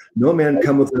life. No man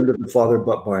cometh unto the Father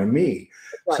but by me.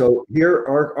 Right. So here,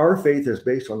 our faith is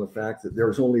based on the fact that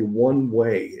there's only one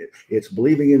way. It's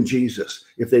believing in Jesus.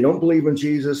 If they don't believe in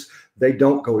Jesus, they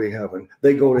don't go to heaven.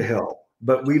 They go to hell.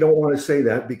 But we don't want to say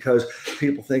that because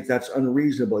people think that's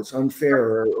unreasonable, it's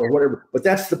unfair, or whatever. But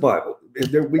that's the Bible.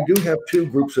 We do have two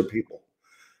groups of people.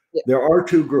 Yeah. There are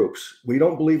two groups. We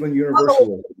don't believe in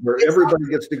universalism, where everybody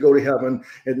gets to go to heaven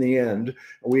in the end.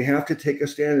 We have to take a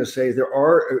stand and say there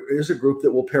is a group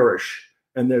that will perish,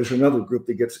 and there's another group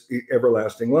that gets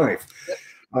everlasting life.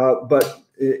 But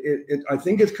I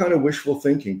think it's kind of wishful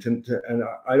thinking, and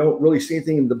I don't really see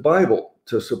anything in the Bible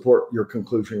to support your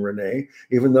conclusion, Renee.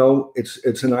 Even though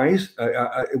it's nice,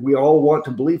 we all want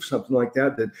to believe something like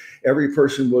that every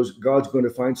person God's going to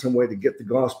find some way to get the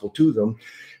gospel to them.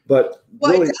 But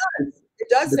really, it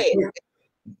does say it.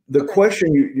 The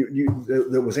question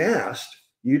that was asked,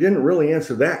 you didn't really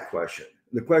answer that question.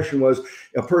 The question was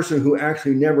a person who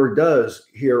actually never does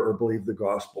hear or believe the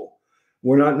gospel.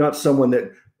 We're not someone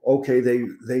that, okay,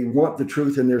 they want the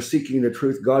truth and they're seeking the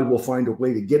truth. God will find a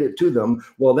way to get it to them.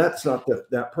 Well, that's not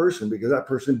that person, because that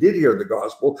person did hear the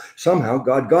gospel. Somehow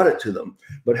God got it to them.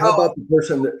 But how about the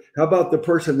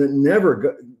person that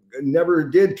never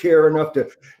did care enough to,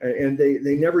 and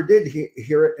they never did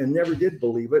hear it and never did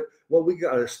believe it? Well, we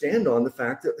got to stand on the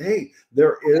fact that, hey,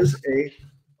 there is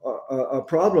a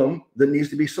problem that needs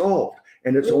to be solved.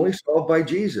 And it's only solved by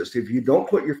Jesus. If you don't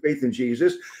put your faith in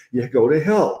Jesus, you go to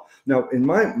hell. Now, in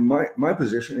my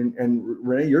position, and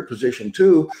Renee, your position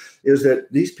too, is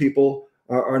that these people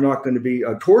are not going to be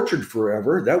tortured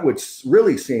forever. That would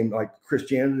really seem like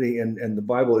Christianity and the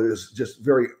Bible is just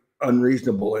very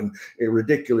unreasonable and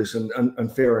ridiculous and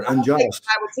unfair and unjust.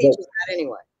 I would teach that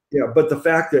anyway. Yeah, but the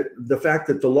fact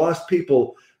that the lost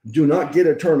people do not get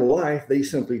eternal life, they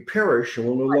simply perish and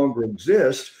will no longer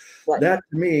exist. Right. That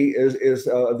to me is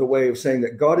the way of saying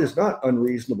that God is not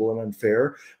unreasonable and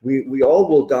unfair. We all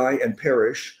will die and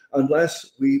perish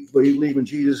unless we believe in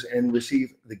Jesus and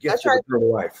receive the gift of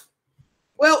eternal life.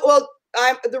 Well,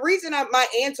 the reason my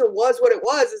answer was what it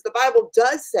was is the Bible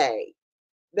does say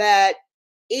that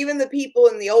even the people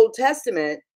in the Old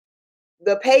Testament,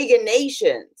 the pagan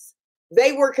nations,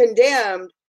 they were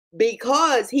condemned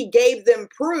because he gave them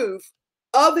proof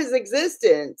of his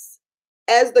existence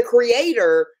as the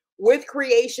creator with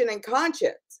creation and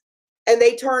conscience. And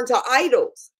they turned to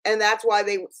idols, and that's why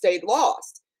they stayed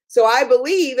lost. So I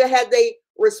believe that had they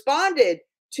responded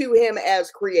to him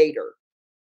as creator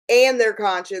and their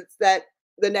conscience, that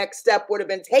the next step would have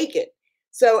been taken.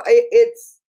 So it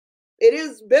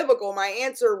is biblical. My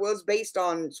answer was based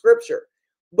on scripture.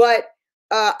 But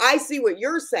I see what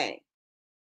you're saying.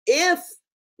 If,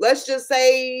 let's just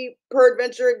say,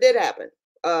 peradventure it did happen,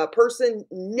 a person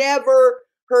never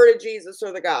heard of Jesus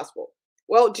or the gospel.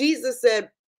 Well, Jesus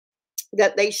said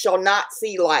that they shall not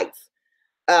see life.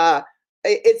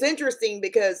 It's interesting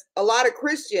because a lot of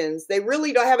Christians, they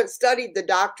really haven't studied the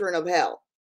doctrine of hell.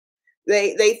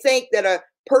 They think that a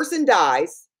person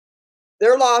dies,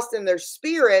 they're lost, and their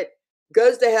spirit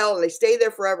goes to hell and they stay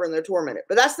there forever and they're tormented.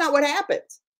 But that's not what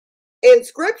happens. In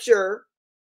scripture,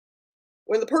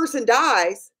 when the person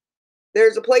dies,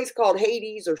 there's a place called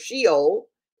Hades or Sheol.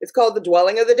 It's called the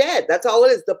dwelling of the dead. That's all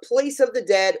it is, the place of the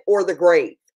dead or the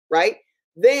grave, right?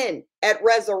 Then at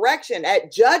resurrection,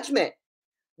 at judgment,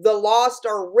 the lost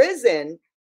are risen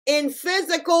in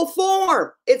physical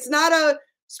form. It's not a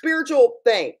spiritual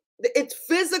thing. It's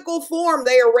physical form.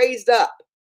 They are raised up.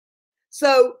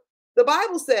 So the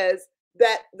Bible says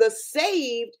that the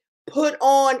saved put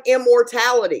on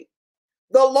immortality.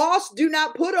 The lost do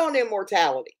not put on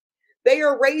immortality. They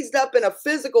are raised up in a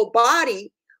physical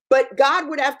body, but God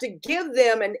would have to give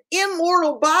them an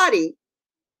immortal body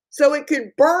so it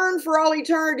could burn for all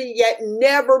eternity, yet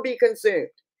never be consumed.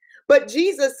 But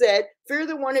Jesus said, fear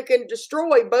the one who can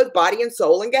destroy both body and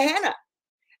soul in Gehenna.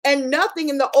 And nothing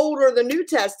in the Old or the New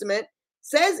Testament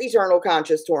says eternal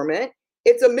conscious torment.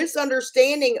 It's a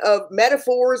misunderstanding of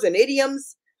metaphors and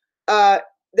idioms that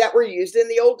were used in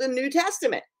the Old and New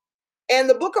Testament. And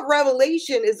the book of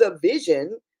Revelation is a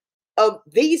vision of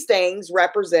these things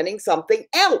representing something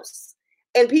else.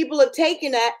 And people have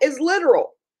taken that as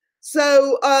literal.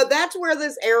 So that's where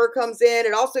this error comes in.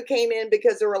 It also came in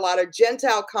because there were a lot of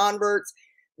Gentile converts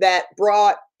that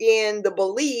brought in the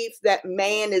belief that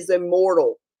man is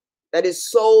immortal, that his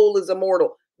soul is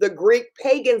immortal. The Greek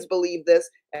pagans believed this,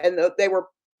 and they were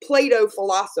Plato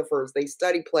philosophers. They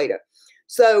studied Plato.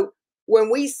 So when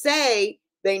we say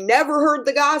they never heard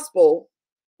the gospel,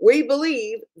 we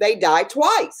believe they died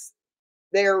twice.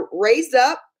 They're raised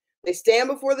up. They stand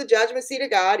before the judgment seat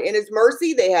of God. In his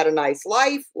mercy, they had a nice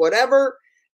life, whatever.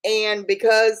 And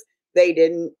because they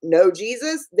didn't know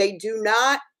Jesus, they do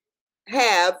not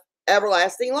have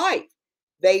everlasting life.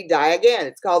 They die again.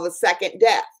 It's called the second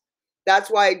death. That's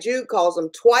why Jude calls them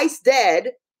twice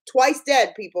dead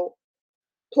people,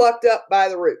 plucked up by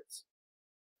the roots.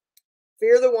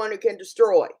 Fear the one who can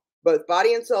destroy both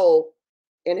body and soul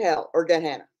in hell or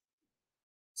Gehenna.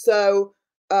 So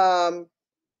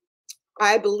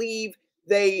I believe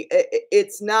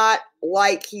it's not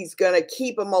like he's going to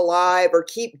keep them alive or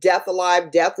keep death alive.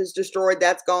 Death is destroyed.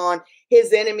 That's gone.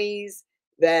 His enemies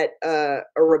that are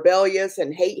rebellious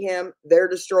and hate him, they're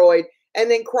destroyed. And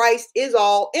then Christ is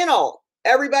all in all.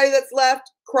 Everybody that's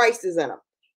left, Christ is in them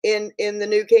in the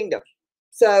new kingdom.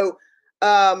 So,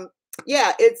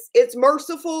 yeah, it's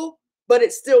merciful, but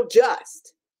it's still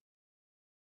just.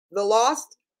 The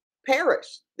lost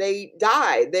perish. They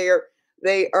die.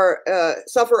 They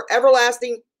suffer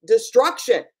everlasting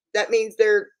destruction. That means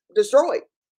they're destroyed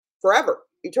forever,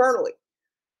 eternally.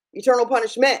 Eternal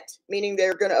punishment, meaning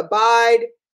they're going to abide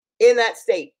in that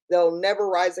state. They'll never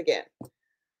rise again.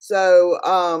 So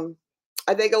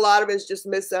I think a lot of it is just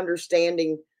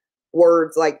misunderstanding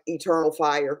words like eternal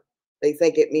fire. They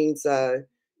think it means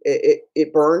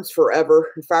it burns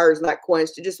forever. Fire is not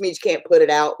quenched. It just means you can't put it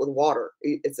out with water.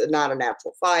 It's not a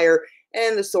natural fire,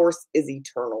 and the source is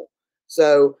eternal.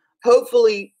 So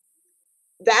hopefully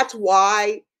that's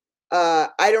why I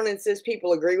don't insist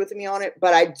people agree with me on it,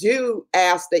 but I do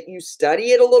ask that you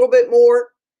study it a little bit more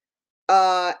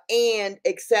and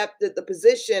accept that the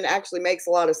position actually makes a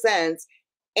lot of sense,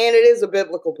 and it is a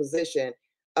biblical position.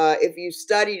 If you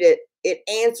studied it, it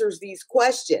answers these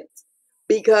questions,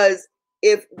 because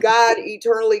if God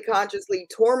eternally consciously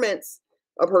torments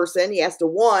a person, he has to,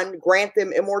 one, grant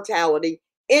them immortality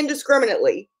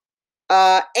indiscriminately,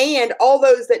 and all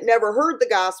those that never heard the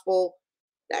gospel,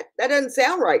 that doesn't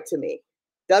sound right to me.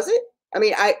 Does it? I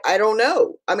mean, I don't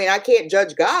know. I mean, I can't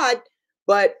judge God,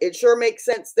 but it sure makes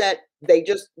sense that they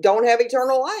just don't have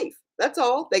eternal life. That's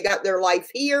all. They got their life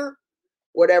here,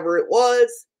 whatever it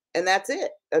was, and that's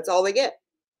it. That's all they get.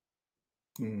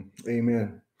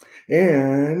 Amen.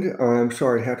 And I'm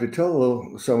sorry to have to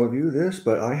tell some of you this,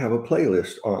 but I have a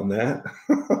playlist on that.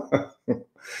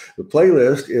 The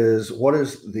playlist is what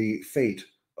is the fate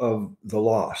of the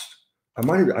lost. I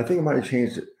think I might have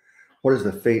changed it. What is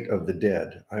the fate of the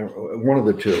dead? One of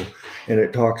the two, and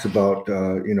it talks about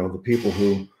the people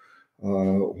who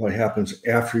what happens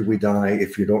after we die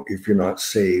if you're not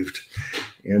saved.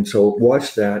 And so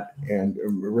watch that. And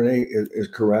Renee is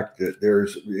correct that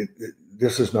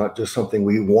this is not just something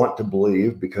we want to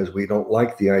believe because we don't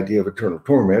like the idea of eternal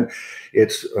torment.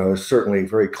 It's certainly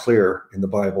very clear in the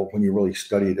Bible when you really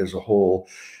study it as a whole.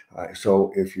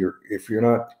 So if you're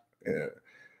not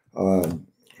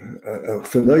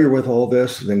familiar with all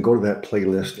this, then go to that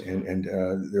playlist, and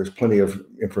there's plenty of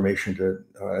information to,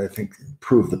 I think,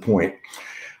 prove the point.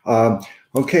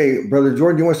 Okay, Brother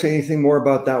Jordan, do you want to say anything more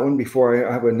about that one before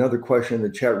I have another question in the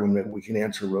chat room that we can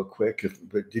answer real quick?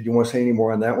 But did you want to say any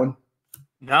more on that one?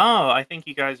 No, I think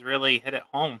you guys really hit it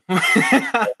home.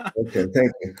 Okay,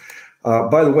 thank you.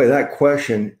 By the way, that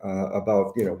question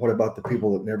about, what about the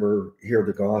people that never hear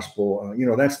the gospel?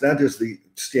 That is the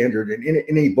standard in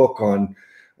any book on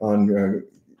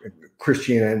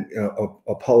Christian and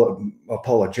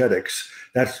apologetics.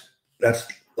 That's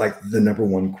like the number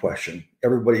one question.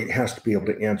 Everybody has to be able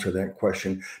to answer that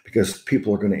question because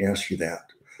people are going to ask you that.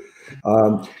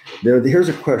 Here's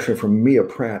a question from Mia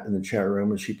Pratt in the chat room,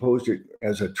 and she posed it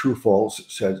as a true false.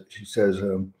 She says,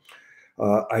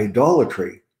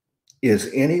 idolatry is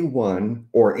anyone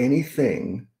or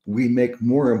anything we make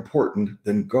more important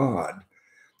than God.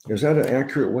 Is that an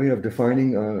accurate way of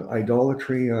defining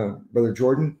idolatry, Brother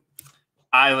Jordan?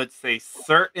 I would say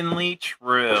certainly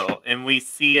true. And we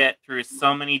see it through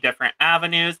so many different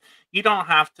avenues. You don't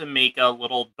have to make a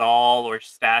little doll or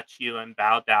statue and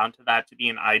bow down to that to be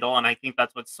an idol. And I think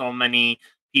that's what so many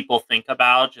people think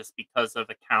about just because of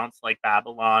accounts like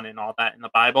Babylon and all that in the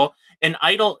Bible. An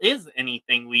idol is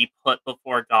anything we put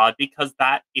before God because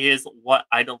that is what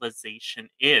idolization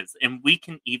is. And we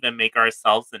can even make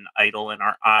ourselves an idol in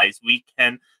our eyes. We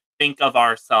can think of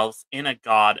ourselves in a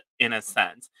God in a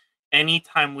sense.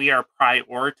 Anytime we are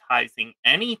prioritizing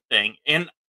anything, and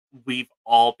we've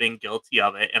all been guilty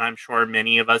of it, and I'm sure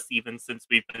many of us, even since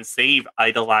we've been saved,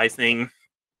 idolizing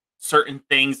certain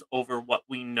things over what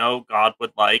we know God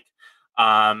would like.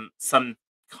 Some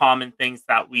common things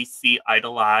that we see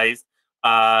idolized,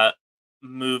 uh,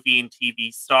 movie and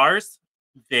TV stars.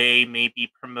 They may be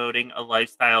promoting a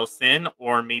lifestyle sin,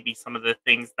 or maybe some of the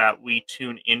things that we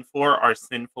tune in for are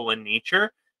sinful in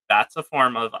nature. That's a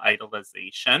form of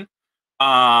idolization.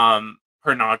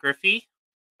 Pornography,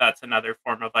 that's another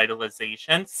form of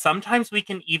idolization. Sometimes we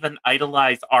can even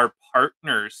idolize our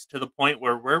partners to the point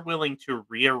where we're willing to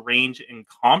rearrange and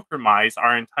compromise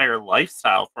our entire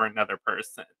lifestyle for another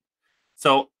person.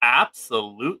 So,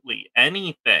 absolutely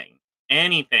anything,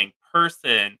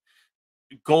 person,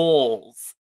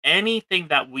 goals, anything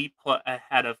that we put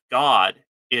ahead of God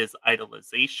is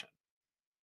idolization.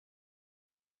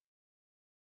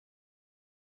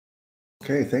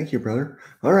 Okay, thank you, brother.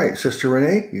 All right, Sister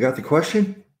Renee, you got the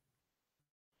question?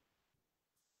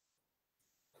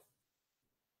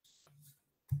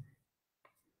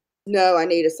 No, I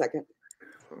need a second.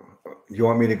 You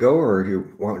want me to go, or do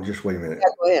you want just wait a minute? Yeah,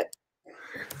 go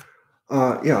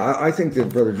ahead. Yeah, I think that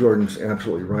Brother Jordan's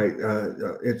absolutely right.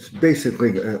 It's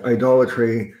basically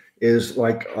idolatry is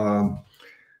like, in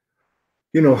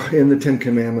the Ten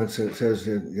Commandments, it says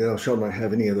that thou shalt not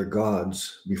have any other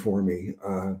gods before me.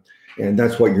 And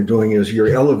that's what you're doing is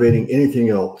you're elevating anything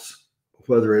else,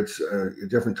 whether it's a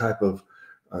different type of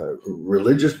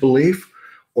religious belief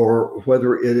or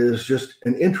whether it is just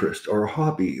an interest or a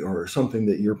hobby or something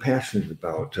that you're passionate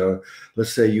about.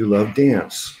 Let's say you love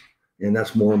dance, and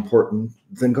that's more important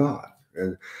than God.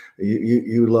 And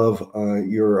you love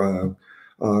your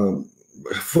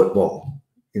football.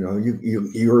 You're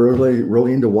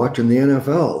really into watching the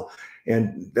NFL,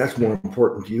 and that's more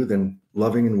important to you than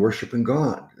loving and worshiping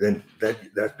God. Then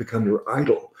that's become your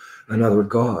idol, another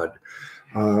God.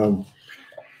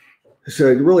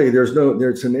 So really, there's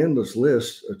an endless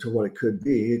list to what it could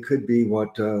be. It could be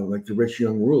what, like the rich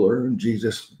young ruler,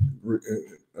 Jesus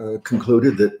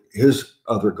concluded that his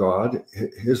other God,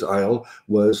 his idol,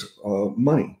 was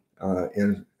money,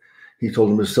 and he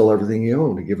told him to sell everything he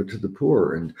owned to give it to the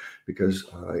poor, and because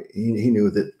he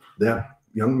knew that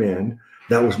young man,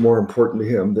 that was more important to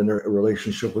him than a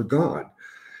relationship with God.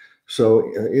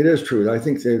 So it is true. I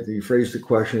think that you phrased the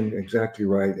question exactly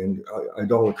right, and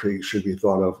idolatry should be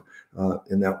thought of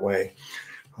in that way.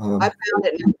 I found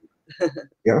it.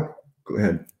 Yeah, go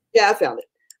ahead. Yeah, I found it.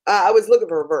 I was looking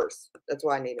for a verse. That's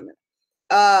why I need a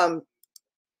minute.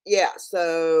 Yeah,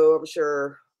 so I'm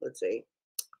sure, let's see.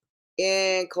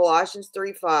 In Colossians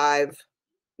 3:5,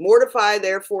 mortify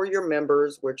therefore your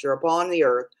members which are upon the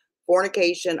earth,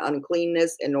 fornication,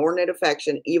 uncleanness, inordinate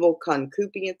affection, evil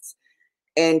concupiscence,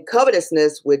 and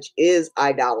covetousness, which is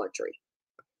idolatry.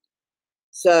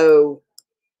 So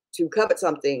to covet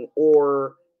something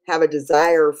or have a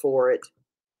desire for it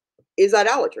is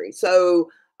idolatry. So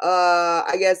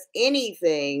I guess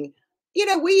anything,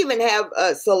 we even have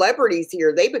celebrities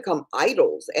here, they become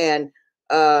idols. And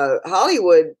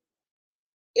Hollywood,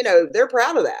 they're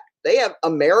proud of that. They have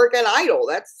American Idol.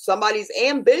 That's somebody's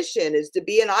ambition, is to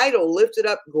be an idol lifted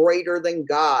up greater than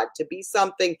God, to be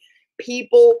something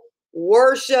people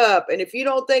worship. And if you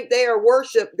don't think they are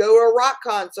worship, go to a rock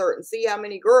concert and see how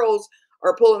many girls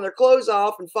are pulling their clothes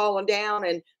off and falling down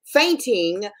and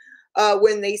fainting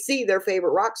when they see their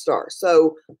favorite rock star.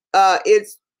 So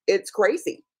it's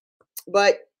crazy.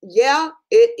 But yeah,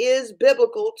 it is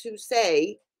biblical to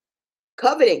say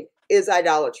coveting is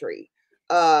idolatry.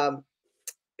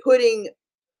 Putting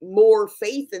more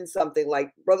faith in something,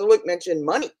 like Brother Luke mentioned,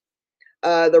 money.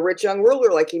 The rich young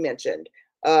ruler, like he mentioned,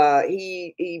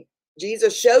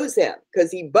 Jesus shows him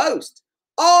because he boasts,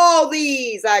 all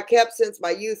these I kept since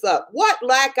my youth up. What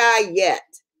lack I yet?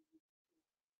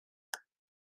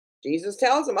 Jesus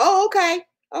tells him, oh, okay.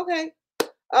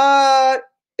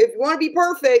 If you want to be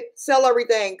perfect, sell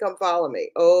everything, come follow me.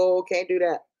 Oh, can't do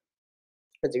that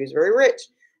because he was very rich.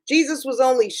 Jesus was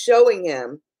only showing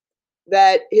him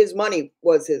that his money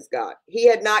was his God. He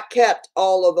had not kept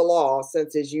all of the law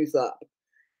since his youth up.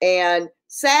 And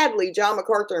sadly, John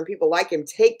MacArthur and people like him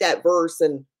take that verse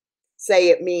and say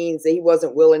it means that he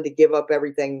wasn't willing to give up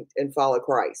everything and follow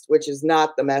Christ, which is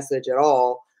not the message at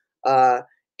all.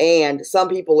 And some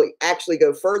people actually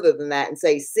go further than that and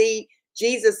say, see,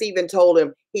 Jesus even told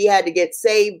him he had to get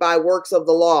saved by works of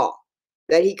the law,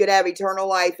 that he could have eternal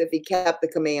life if he kept the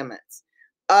commandments.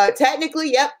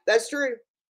 Technically, yep, that's true.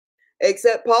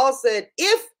 Except Paul said,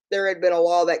 if there had been a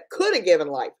law that could have given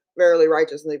life, verily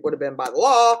righteousness would have been by the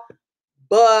law,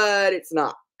 but it's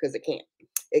not, because it can't.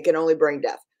 It can only bring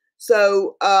death.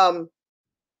 So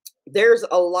there's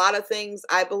a lot of things,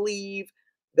 I believe,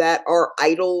 that are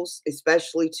idols,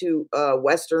 especially to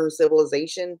Western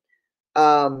civilization.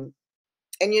 And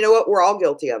you know what? We're all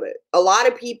guilty of it. A lot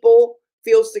of people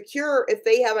feel secure if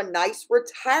they have a nice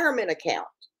retirement account.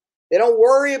 They don't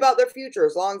worry about their future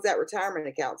as long as that retirement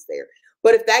account's there.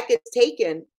 But if that gets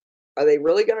taken, are they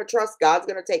really going to trust God's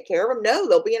going to take care of them? No,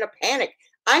 they'll be in a panic.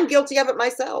 I'm guilty of it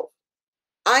myself.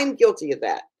 I'm guilty of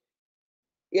that.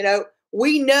 You know,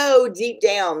 we know deep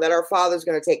down that our Father's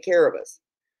going to take care of us.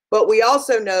 But we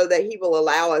also know that he will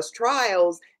allow us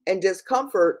trials and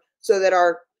discomfort so that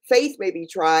our faith may be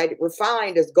tried,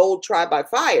 refined as gold tried by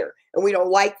fire. And we don't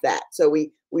like that. So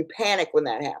we panic when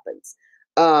that happens.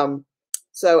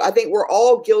 So I think we're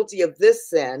all guilty of this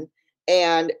sin.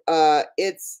 And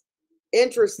it's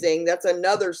interesting. That's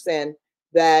another sin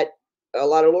that a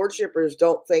lot of Lordshippers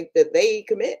don't think that they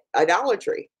commit,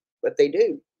 idolatry, but they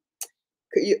do.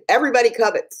 Everybody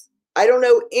covets. I don't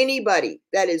know anybody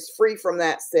that is free from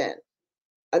that sin.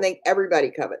 I think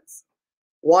everybody covets.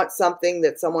 Want something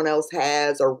that someone else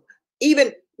has, or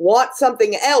even want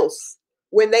something else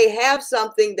when they have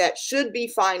something that should be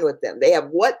fine with them. They have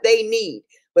what they need,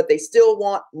 but they still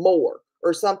want more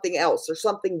or something else or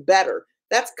something better.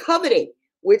 That's coveting,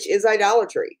 which is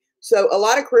idolatry. So a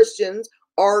lot of Christians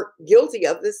are guilty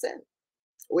of this sin.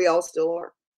 We all still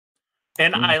are.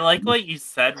 And I like what you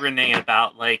said, Renee,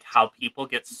 about like how people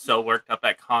get so worked up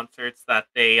at concerts that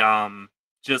they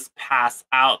just pass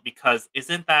out, because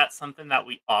isn't that something that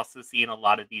we also see in a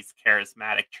lot of these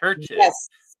charismatic churches?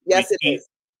 Yes, it is.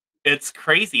 It's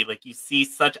crazy. Like, you see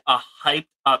such a hyped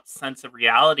up sense of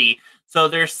reality. So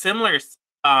there's similar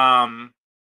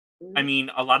I mean,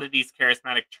 a lot of these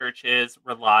charismatic churches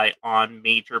rely on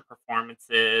major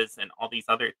performances and all these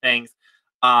other things.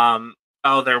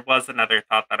 Oh, there was another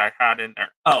thought that I had in there.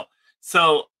 Oh,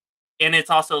 so, and it's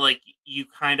also like you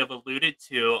kind of alluded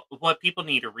to, what people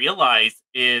need to realize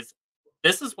is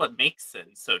this is what makes sin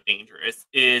so dangerous.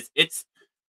 It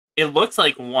looks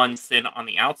like one sin on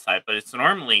the outside, but it's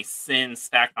normally sin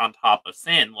stacked on top of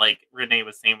sin. Like Renee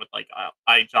was saying with like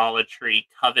idolatry,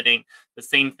 coveting. The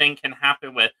same thing can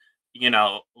happen with,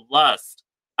 lust,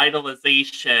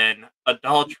 idolization,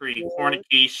 adultery,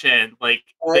 fornication. Like,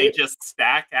 they just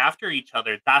stack after each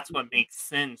other. That's what makes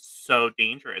sin so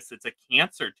dangerous. It's a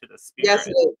cancer to the spirit. Yes,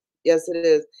 it is. Yes, it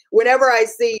is. Whenever I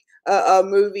see a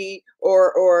movie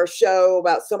or a show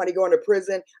about somebody going to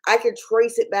prison, I can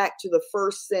trace it back to the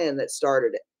first sin that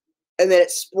started it. And then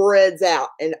it spreads out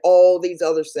and all these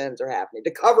other sins are happening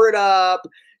to cover it up.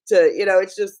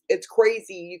 It's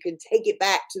crazy. You can take it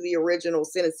back to the original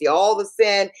sin and see all the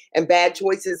sin and bad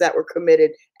choices that were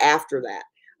committed after that.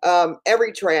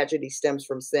 Every tragedy stems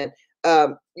from sin.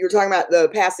 You were talking about the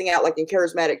passing out, like in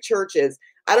charismatic churches.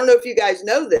 I don't know if you guys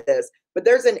know this, but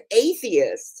there's an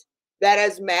atheist that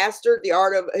has mastered the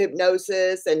art of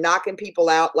hypnosis and knocking people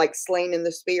out, like slain in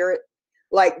the spirit,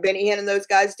 like Benny Hinn and those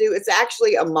guys do. It's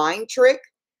actually a mind trick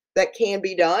that can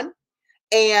be done.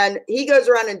 And he goes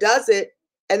around and does it.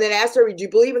 And then asks her, do you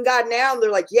believe in God now? And they're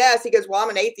like, yes. He goes, well, I'm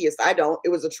an atheist. I don't. It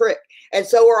was a trick. And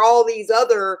so are all these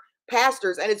other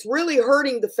pastors. And it's really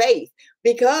hurting the faith,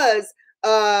 because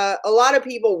a lot of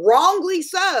people, wrongly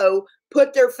so,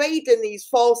 put their faith in these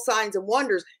false signs and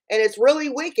wonders. And it's really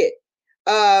wicked.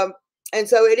 And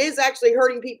so it is actually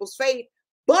hurting people's faith.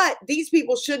 But these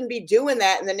people shouldn't be doing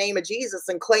that in the name of Jesus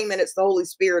and claiming it's the Holy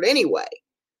Spirit anyway.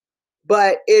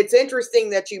 But it's interesting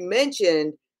that you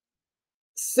mentioned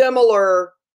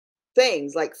similar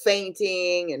things like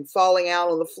fainting and falling out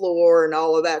on the floor and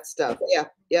all of that stuff. Yeah,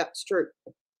 it's true.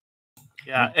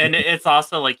 Yeah, and it's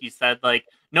also, like you said, like,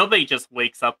 nobody just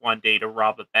wakes up one day to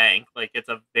rob a bank. Like, it's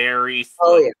a very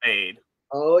slow fade.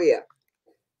 Oh, yeah.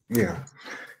 Yeah.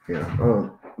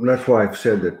 That's why I've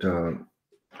said that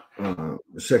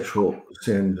sexual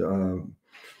sins,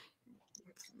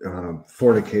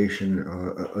 fornication,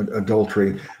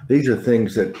 adultery, these are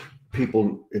things that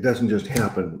people, it doesn't just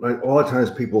happen. Like, a lot of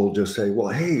times people just say, well,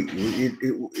 hey,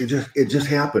 it just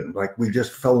happened. Like, we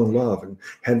just fell in love and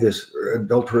had this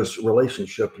adulterous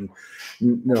relationship. And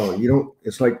no, you don't.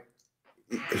 It's like,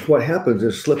 it's what happens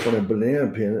is slip on a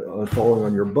banana pin falling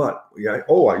on your butt. Yeah.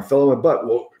 Oh, I fell on my butt.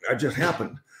 Well, that just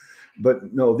happened.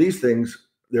 But no, these things,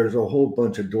 there's a whole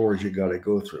bunch of doors you got to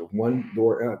go through. One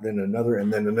door out, then another,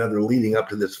 and then another, leading up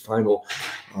to this final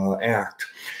act.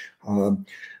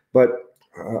 But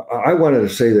I wanted to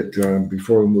say that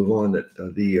before we move on, that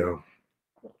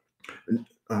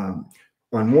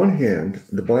on one hand,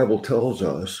 the Bible tells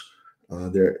us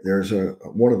there's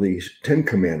one of these 10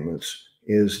 commandments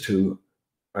is to,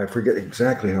 I forget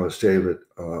exactly how it's stated,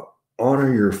 but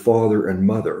honor your father and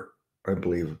mother, I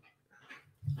believe.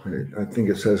 I think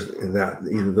it says that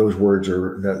either those words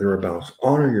or that thereabouts.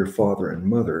 Honor your father and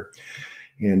mother.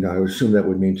 And I assume that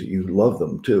would mean that you love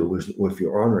them too, if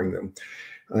you're honoring them.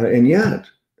 And yet,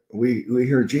 we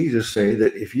hear Jesus say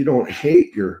that if you don't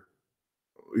hate your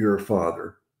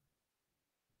father,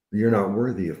 you're not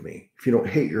worthy of me. If you don't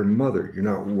hate your mother, you're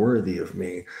not worthy of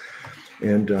me.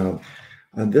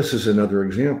 And this is another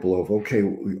example of, okay,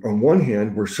 on one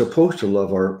hand, we're supposed to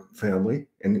love our family,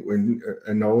 and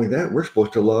not only that, we're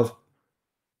supposed to love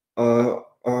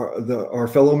our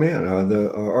fellow man,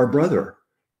 our brother.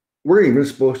 We're even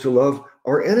supposed to love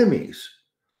our enemies.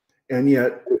 And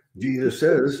yet Jesus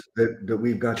says that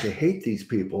we've got to hate these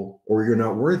people or you're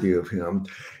not worthy of him.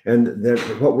 And that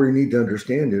what we need to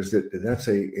understand is that that's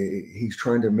he's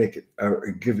trying to make it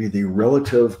give you the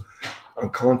relative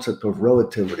concept of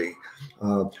relativity.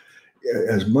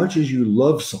 As much as you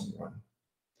love someone,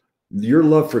 your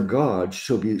love for God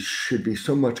should be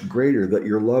so much greater that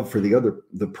your love for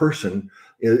the person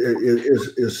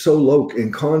is so low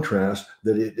in contrast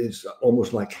that it's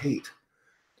almost like hate.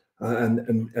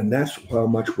 And that's how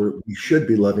much we should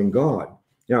be loving God.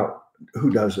 Now, who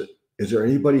does it? Is there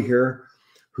anybody here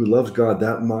who loves God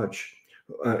that much?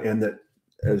 And that,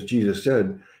 as Jesus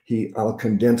said, I'll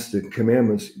condense the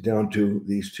commandments down to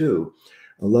these two.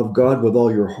 Love God with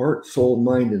all your heart, soul,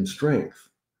 mind, and strength.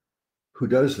 Who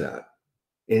does that?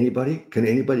 Anybody? Can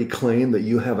anybody claim that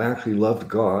you have actually loved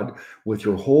God with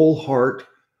your whole heart,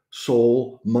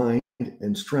 soul, mind,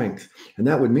 and strength? And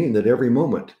that would mean that every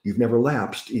moment you've never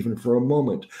lapsed, even for a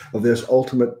moment, of this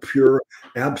ultimate, pure,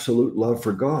 absolute love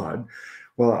for God.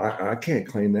 Well, I can't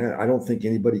claim that. I don't think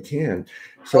anybody can.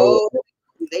 So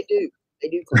they do. They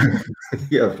do claim that.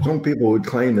 Yeah, some people would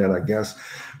claim that, I guess.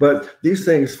 But these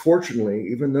things, fortunately,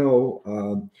 even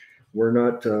though we're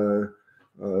not,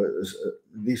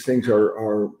 these things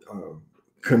are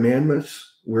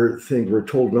commandments. We're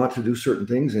told not to do certain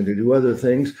things and to do other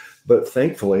things. But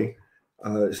thankfully,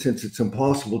 since it's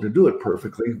impossible to do it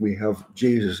perfectly, we have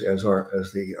Jesus as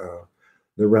the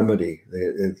remedy,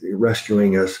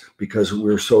 rescuing us because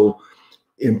we're so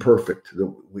imperfect.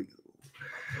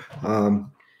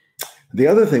 The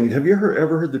other thing, have you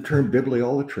ever heard the term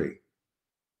bibliolatry?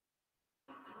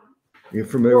 You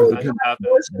familiar with the term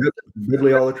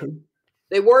bibliolatry?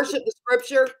 They worship the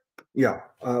scripture. Yeah.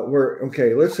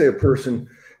 Let's say a person,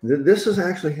 this has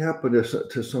actually happened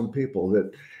to some people,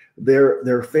 that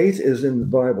their faith is in the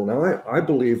Bible. Now, I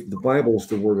believe the Bible is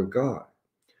the Word of God.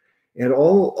 And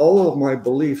all of my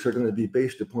beliefs are going to be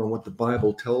based upon what the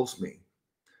Bible tells me.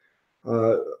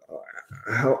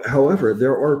 However,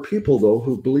 there are people, though,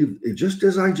 who believe, just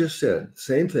as I just said,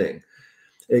 same thing,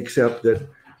 except that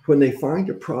when they find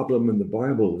a problem in the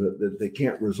Bible that they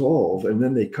can't resolve, and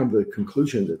then they come to the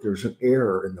conclusion that there's an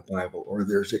error in the Bible or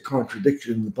there's a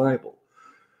contradiction in the Bible,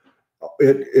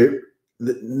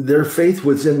 their faith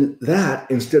was in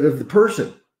that instead of the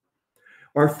person.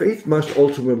 Our faith must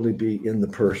ultimately be in the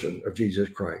person of Jesus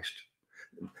Christ.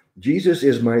 Jesus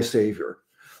is my Savior.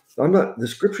 The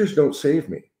scriptures don't save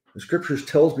me. The scriptures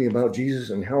tells me about Jesus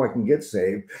and how I can get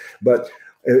saved. But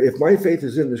if my faith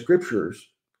is in the scriptures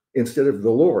instead of the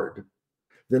Lord,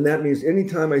 then that means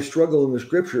anytime I struggle in the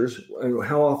scriptures,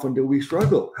 how often do we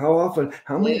struggle? How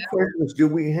many questions do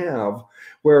we have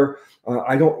where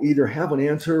I don't either have an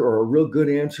answer or a real good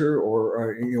answer,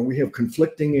 or we have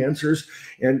conflicting answers?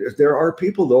 And there are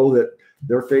people, though, that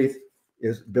their faith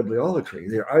is bibliolatry.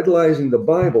 They're idolizing the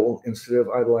Bible instead of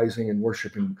idolizing and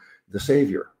worshiping the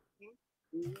Savior.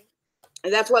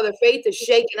 And that's why their faith is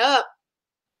shaken up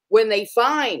when they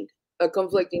find a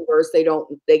conflicting verse they don't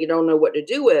know what to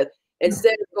do with.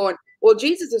 Instead of going, well,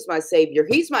 Jesus is my Savior.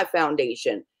 He's my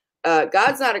foundation. God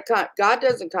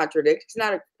doesn't contradict. He's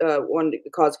not one to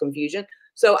cause confusion.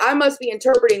 So I must be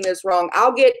interpreting this wrong.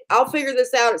 I'll figure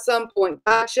this out at some point.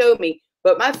 God showed me,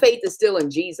 but my faith is still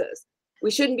in Jesus. We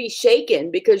shouldn't be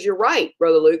shaken, because you're right,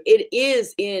 Brother Luke. It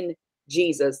is in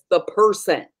Jesus, the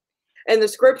person. And the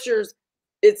scriptures,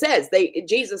 it says,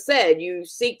 Jesus said, you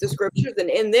seek the scriptures, and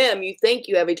in them you think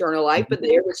you have eternal life, but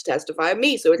they are which testify of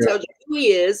me. So it tells you who he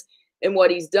is and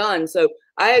what he's done. So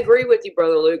I agree with you,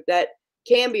 Brother Luke. That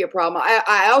can be a problem.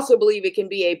 I also believe it can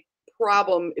be a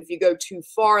problem if you go too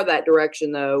far that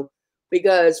direction, though,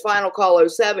 because Final Call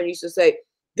 07 used to say,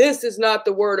 this is not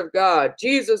the word of God.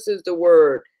 Jesus is the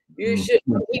word. You should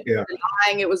keep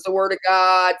denying it was the word of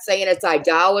God, saying it's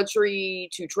idolatry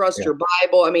to trust your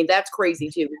Bible. I mean, that's crazy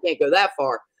too. We can't go that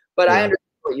far, but I understand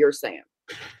what you're saying.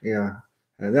 Yeah,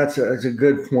 and that's a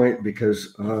good point,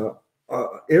 because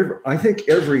I think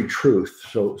every truth.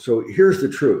 So here's the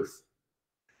truth.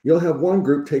 You'll have one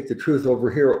group take the truth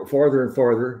over here farther and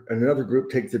farther, and another group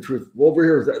take the truth over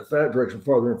here that direction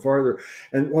farther and farther.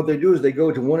 And what they do is they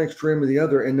go to one extreme or the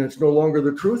other, and it's no longer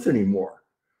the truth anymore.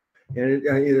 And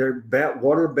either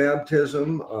water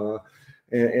baptism,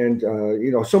 and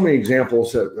so many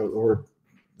examples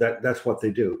that's what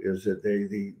they do, is that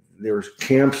there's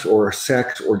camps or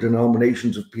sects or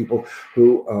denominations of people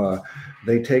who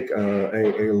they take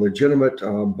a legitimate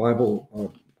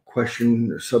Bible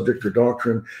question, subject, or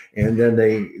doctrine, and then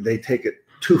they take it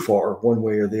too far one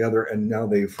way or the other, and now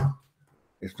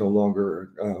it's no longer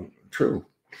true.